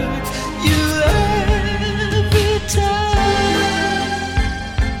hurt you every time.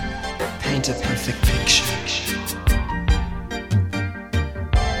 Paint a perfect picture.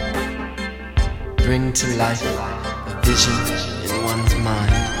 Bring to life a vision in one's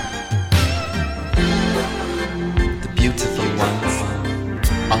mind. The beautiful ones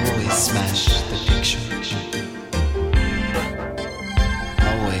always smash the picture.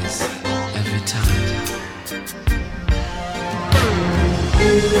 Always, every time.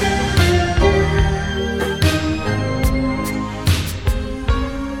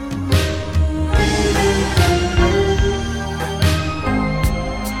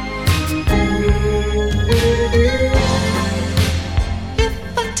 If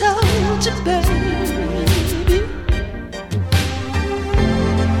I told you, baby,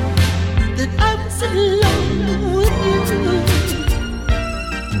 that I was in love with you,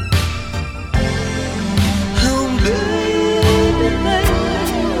 oh baby,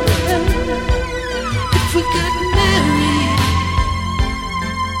 if we got married,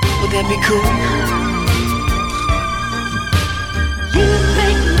 would that be cool? You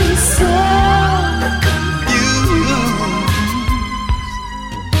make me so confused.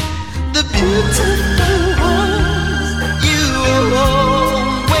 The beautiful ones you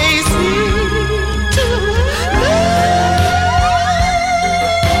always seem to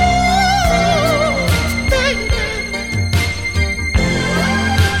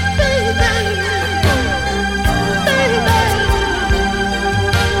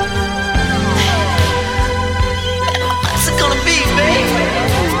what's it gonna be, baby?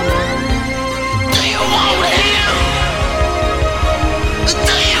 Do you want him?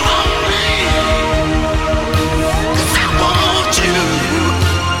 Do you want me? 'Cause I want you.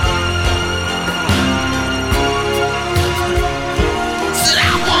 Said I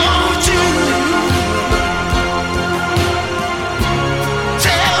want you.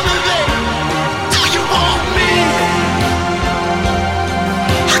 Tell me, baby, do you want me?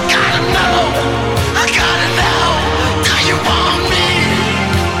 I gotta know. I gotta know. Do you want me?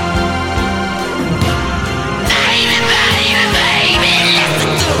 Baby, baby, baby,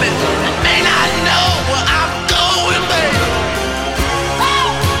 listen to me. I may not know where I'm going, baby.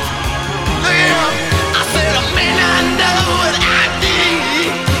 Yeah, I said I may not know what I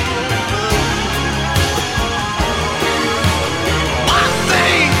need.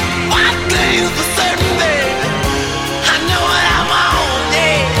 One thing's for certain, baby. I know what I'm on,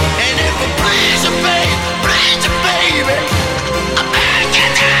 yeah. And if it please you, baby, I better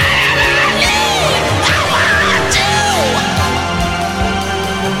get down and I need. I want you.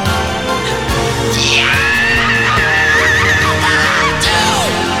 Yeah, I want you.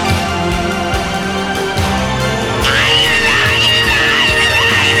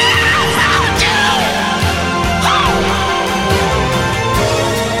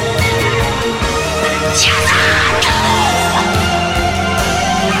 Yes, I do.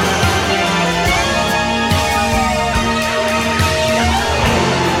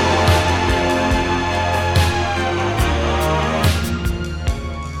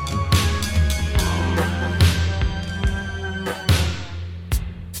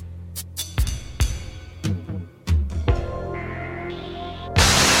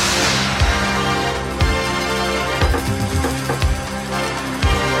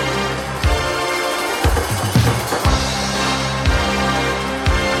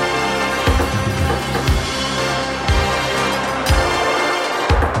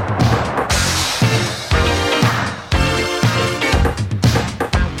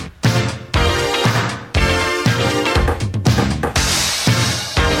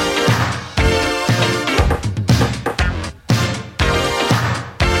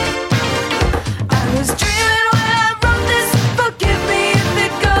 I was dreaming when I wrote this. Forgive me if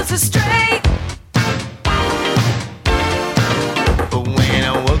it goes astray. But when I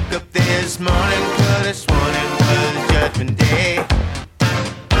woke up this morning, could have sworn it was Judgment Day.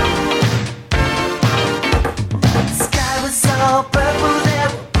 The sky was all purple, there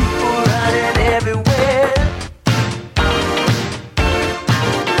were people running everywhere,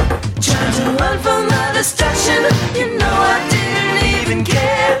 trying to run from the destruction. You know I didn't even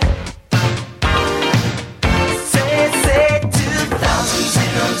care. Say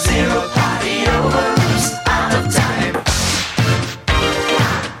 2000 party over, out of time.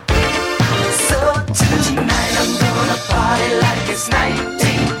 So tonight I'm gonna party like it's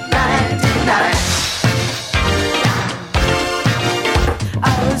 1999. I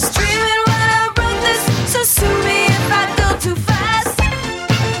was dreaming when I wrote this, so sue me if I go too fast.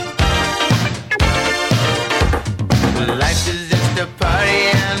 Life is just a party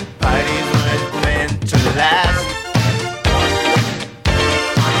and parties weren't meant to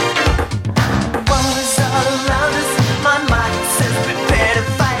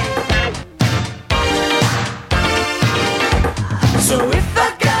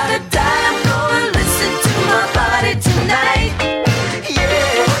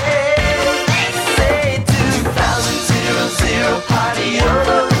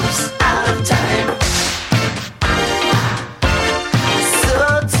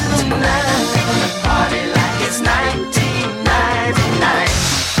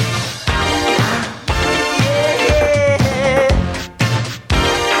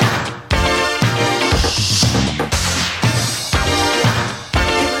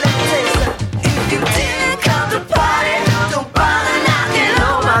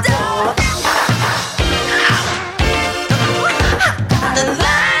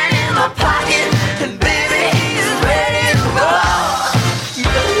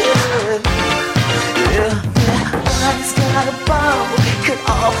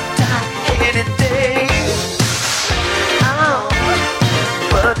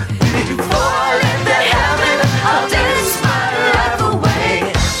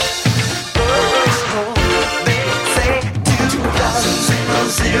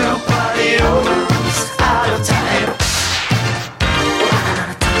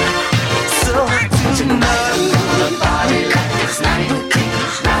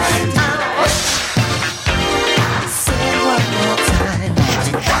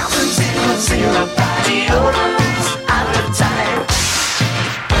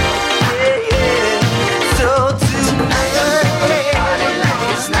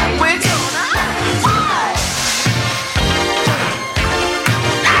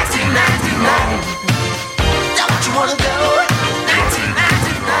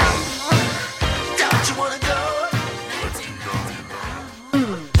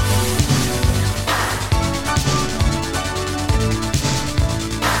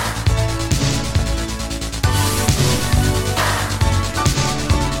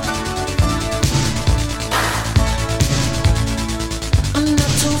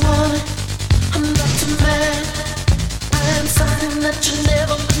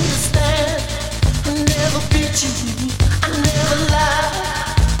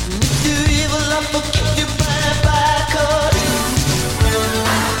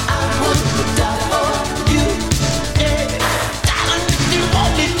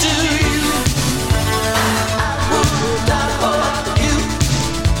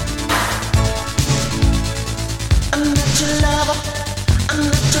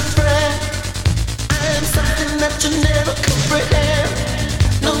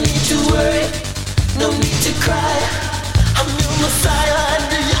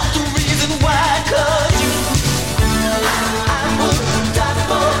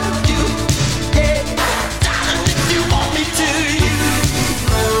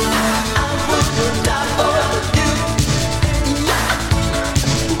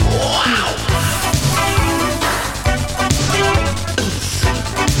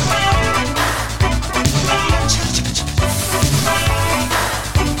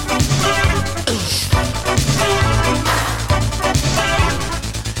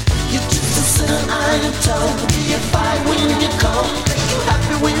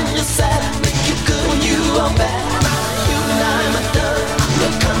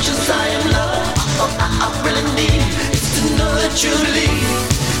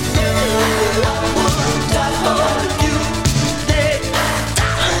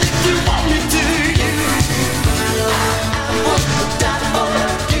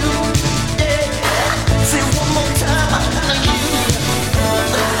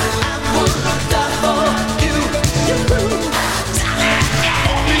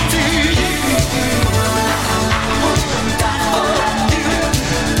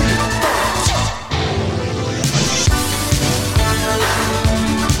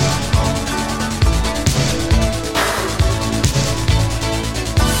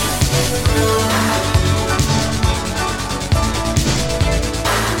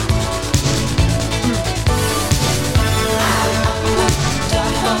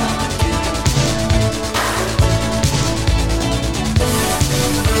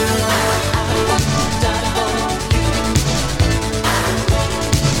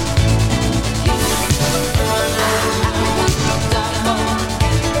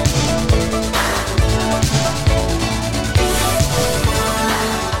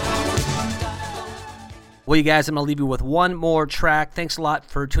Well, you guys, I'm going to leave you with one more track. Thanks a lot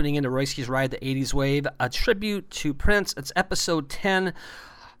for tuning in to Royski's Ride the 80s Wave, a tribute to Prince. It's episode 10.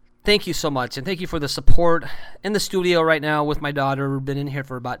 Thank you so much, and thank you for the support in the studio right now with my daughter. We've been in here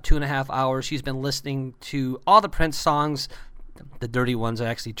for about 2.5 hours. She's been listening to all the Prince songs. The dirty ones I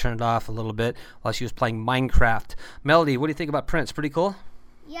actually turned off a little bit while she was playing Minecraft. Melody, what do you think about Prince? Pretty cool?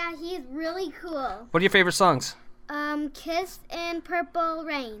 Yeah, he's really cool. What are your favorite songs? Kiss and Purple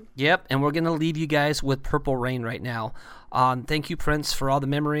Rain. Yep, and we're going to leave you guys with Purple Rain right now. Thank you, Prince, for all the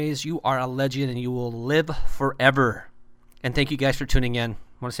memories. You are a legend, and you will live forever. And thank you guys for tuning in.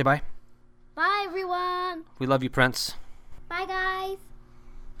 Want to say bye? Bye, everyone. We love you, Prince. Bye, guys.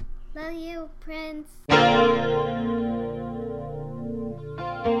 Love you, Prince.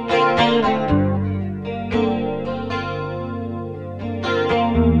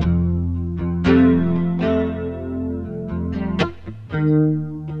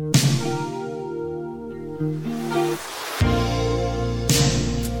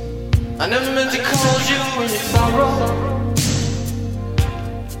 I never meant to call you when you sorrow.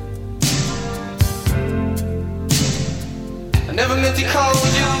 I never meant to call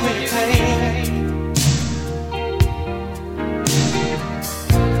you when you pain.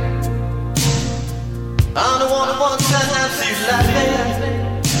 I'm the one who wants to have you laughing.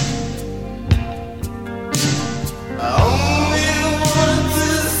 I only want to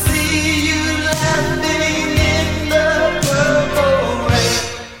see you laughing in the purple rain.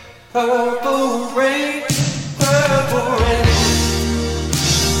 Purple rain, purple rain.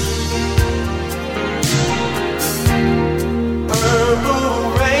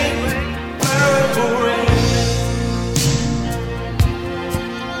 Purple rain, purple rain.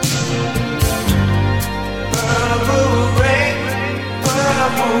 Purple rain,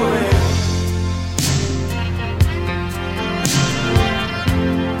 purple rain.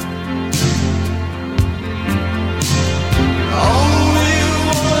 Only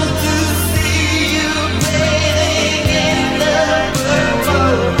want to see you bathing in the purple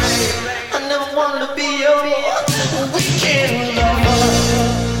rain. I never wanted to be your weekend lover.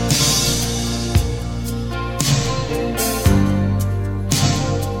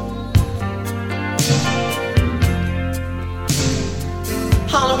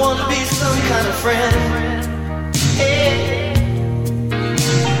 I want to be some kind of friend. Hey.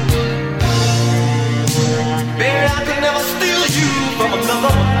 Baby, I could never steal you from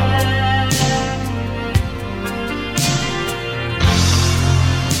another.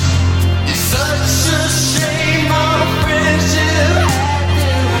 It's such a shame our friendship had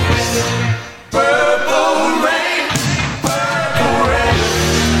to end. Purple rain, purple rain.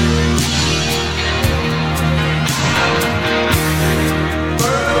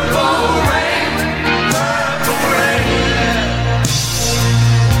 Purple rain, purple rain.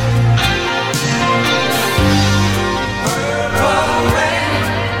 Purple rain,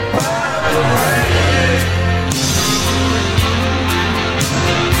 purple rain.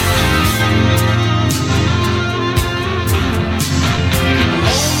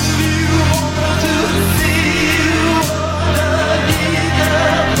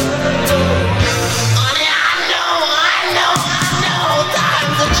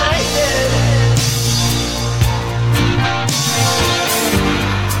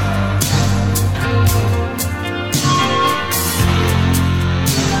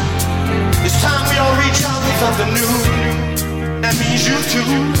 It's time we all reach out with something new. That means you too.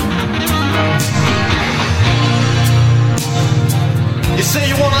 You say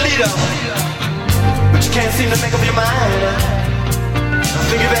you want a leader, but you can't seem to make up your mind. I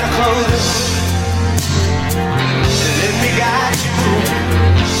think you better close it and let me guide you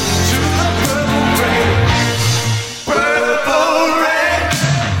to the purple rain. Purple rain,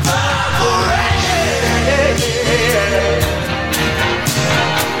 purple rain.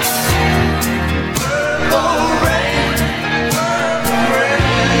 Purple rain, purple rain.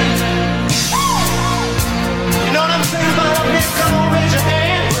 You know what I'm saying about up here? Come on, raise your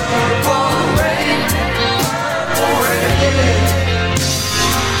hand. Purple rain, purple rain.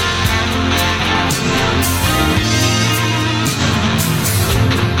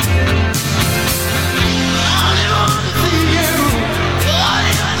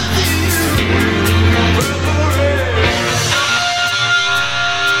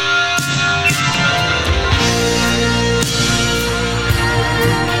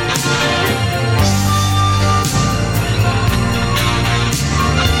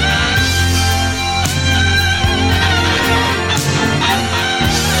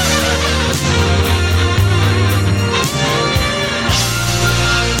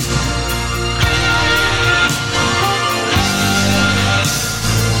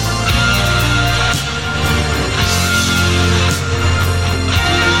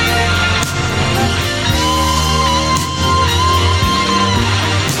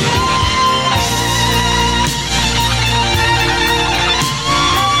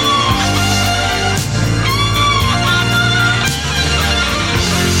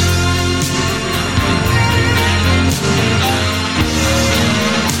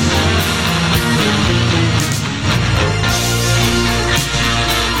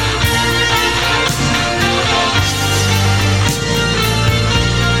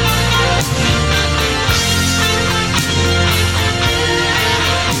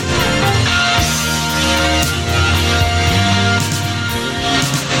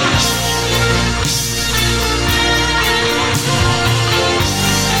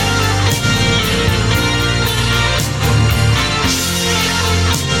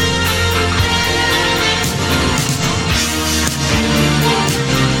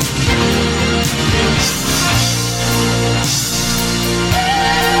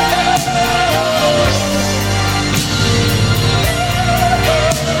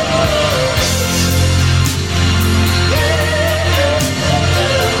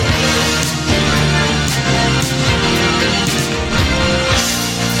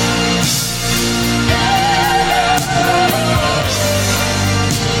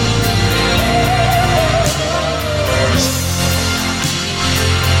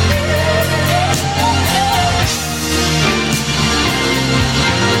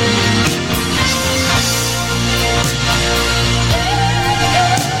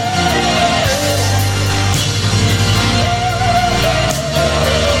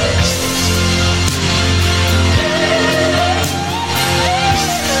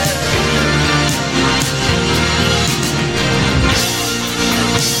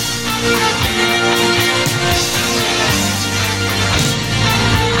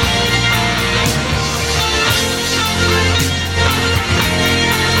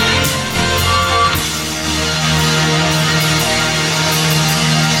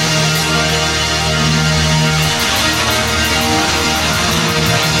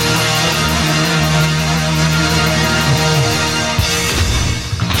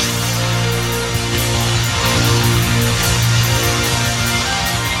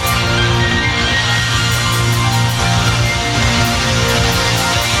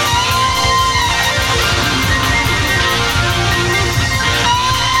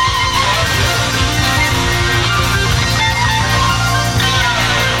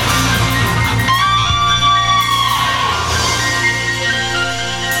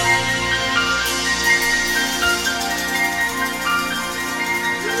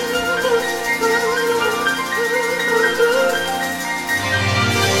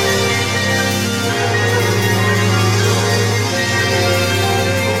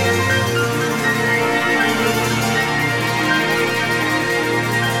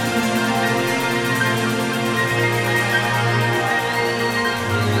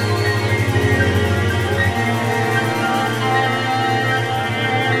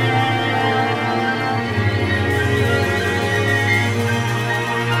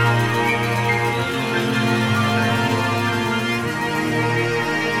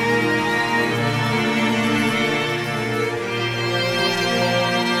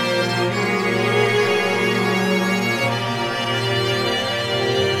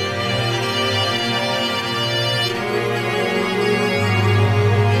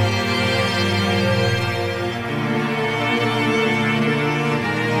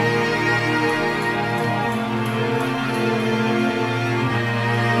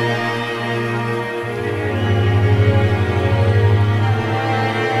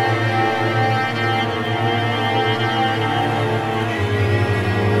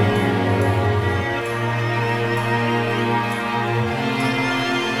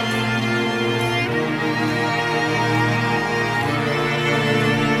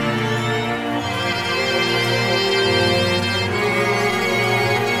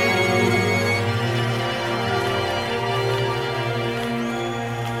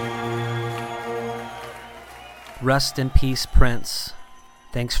 Rest in peace, Prince.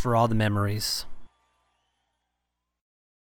 Thanks for all the memories.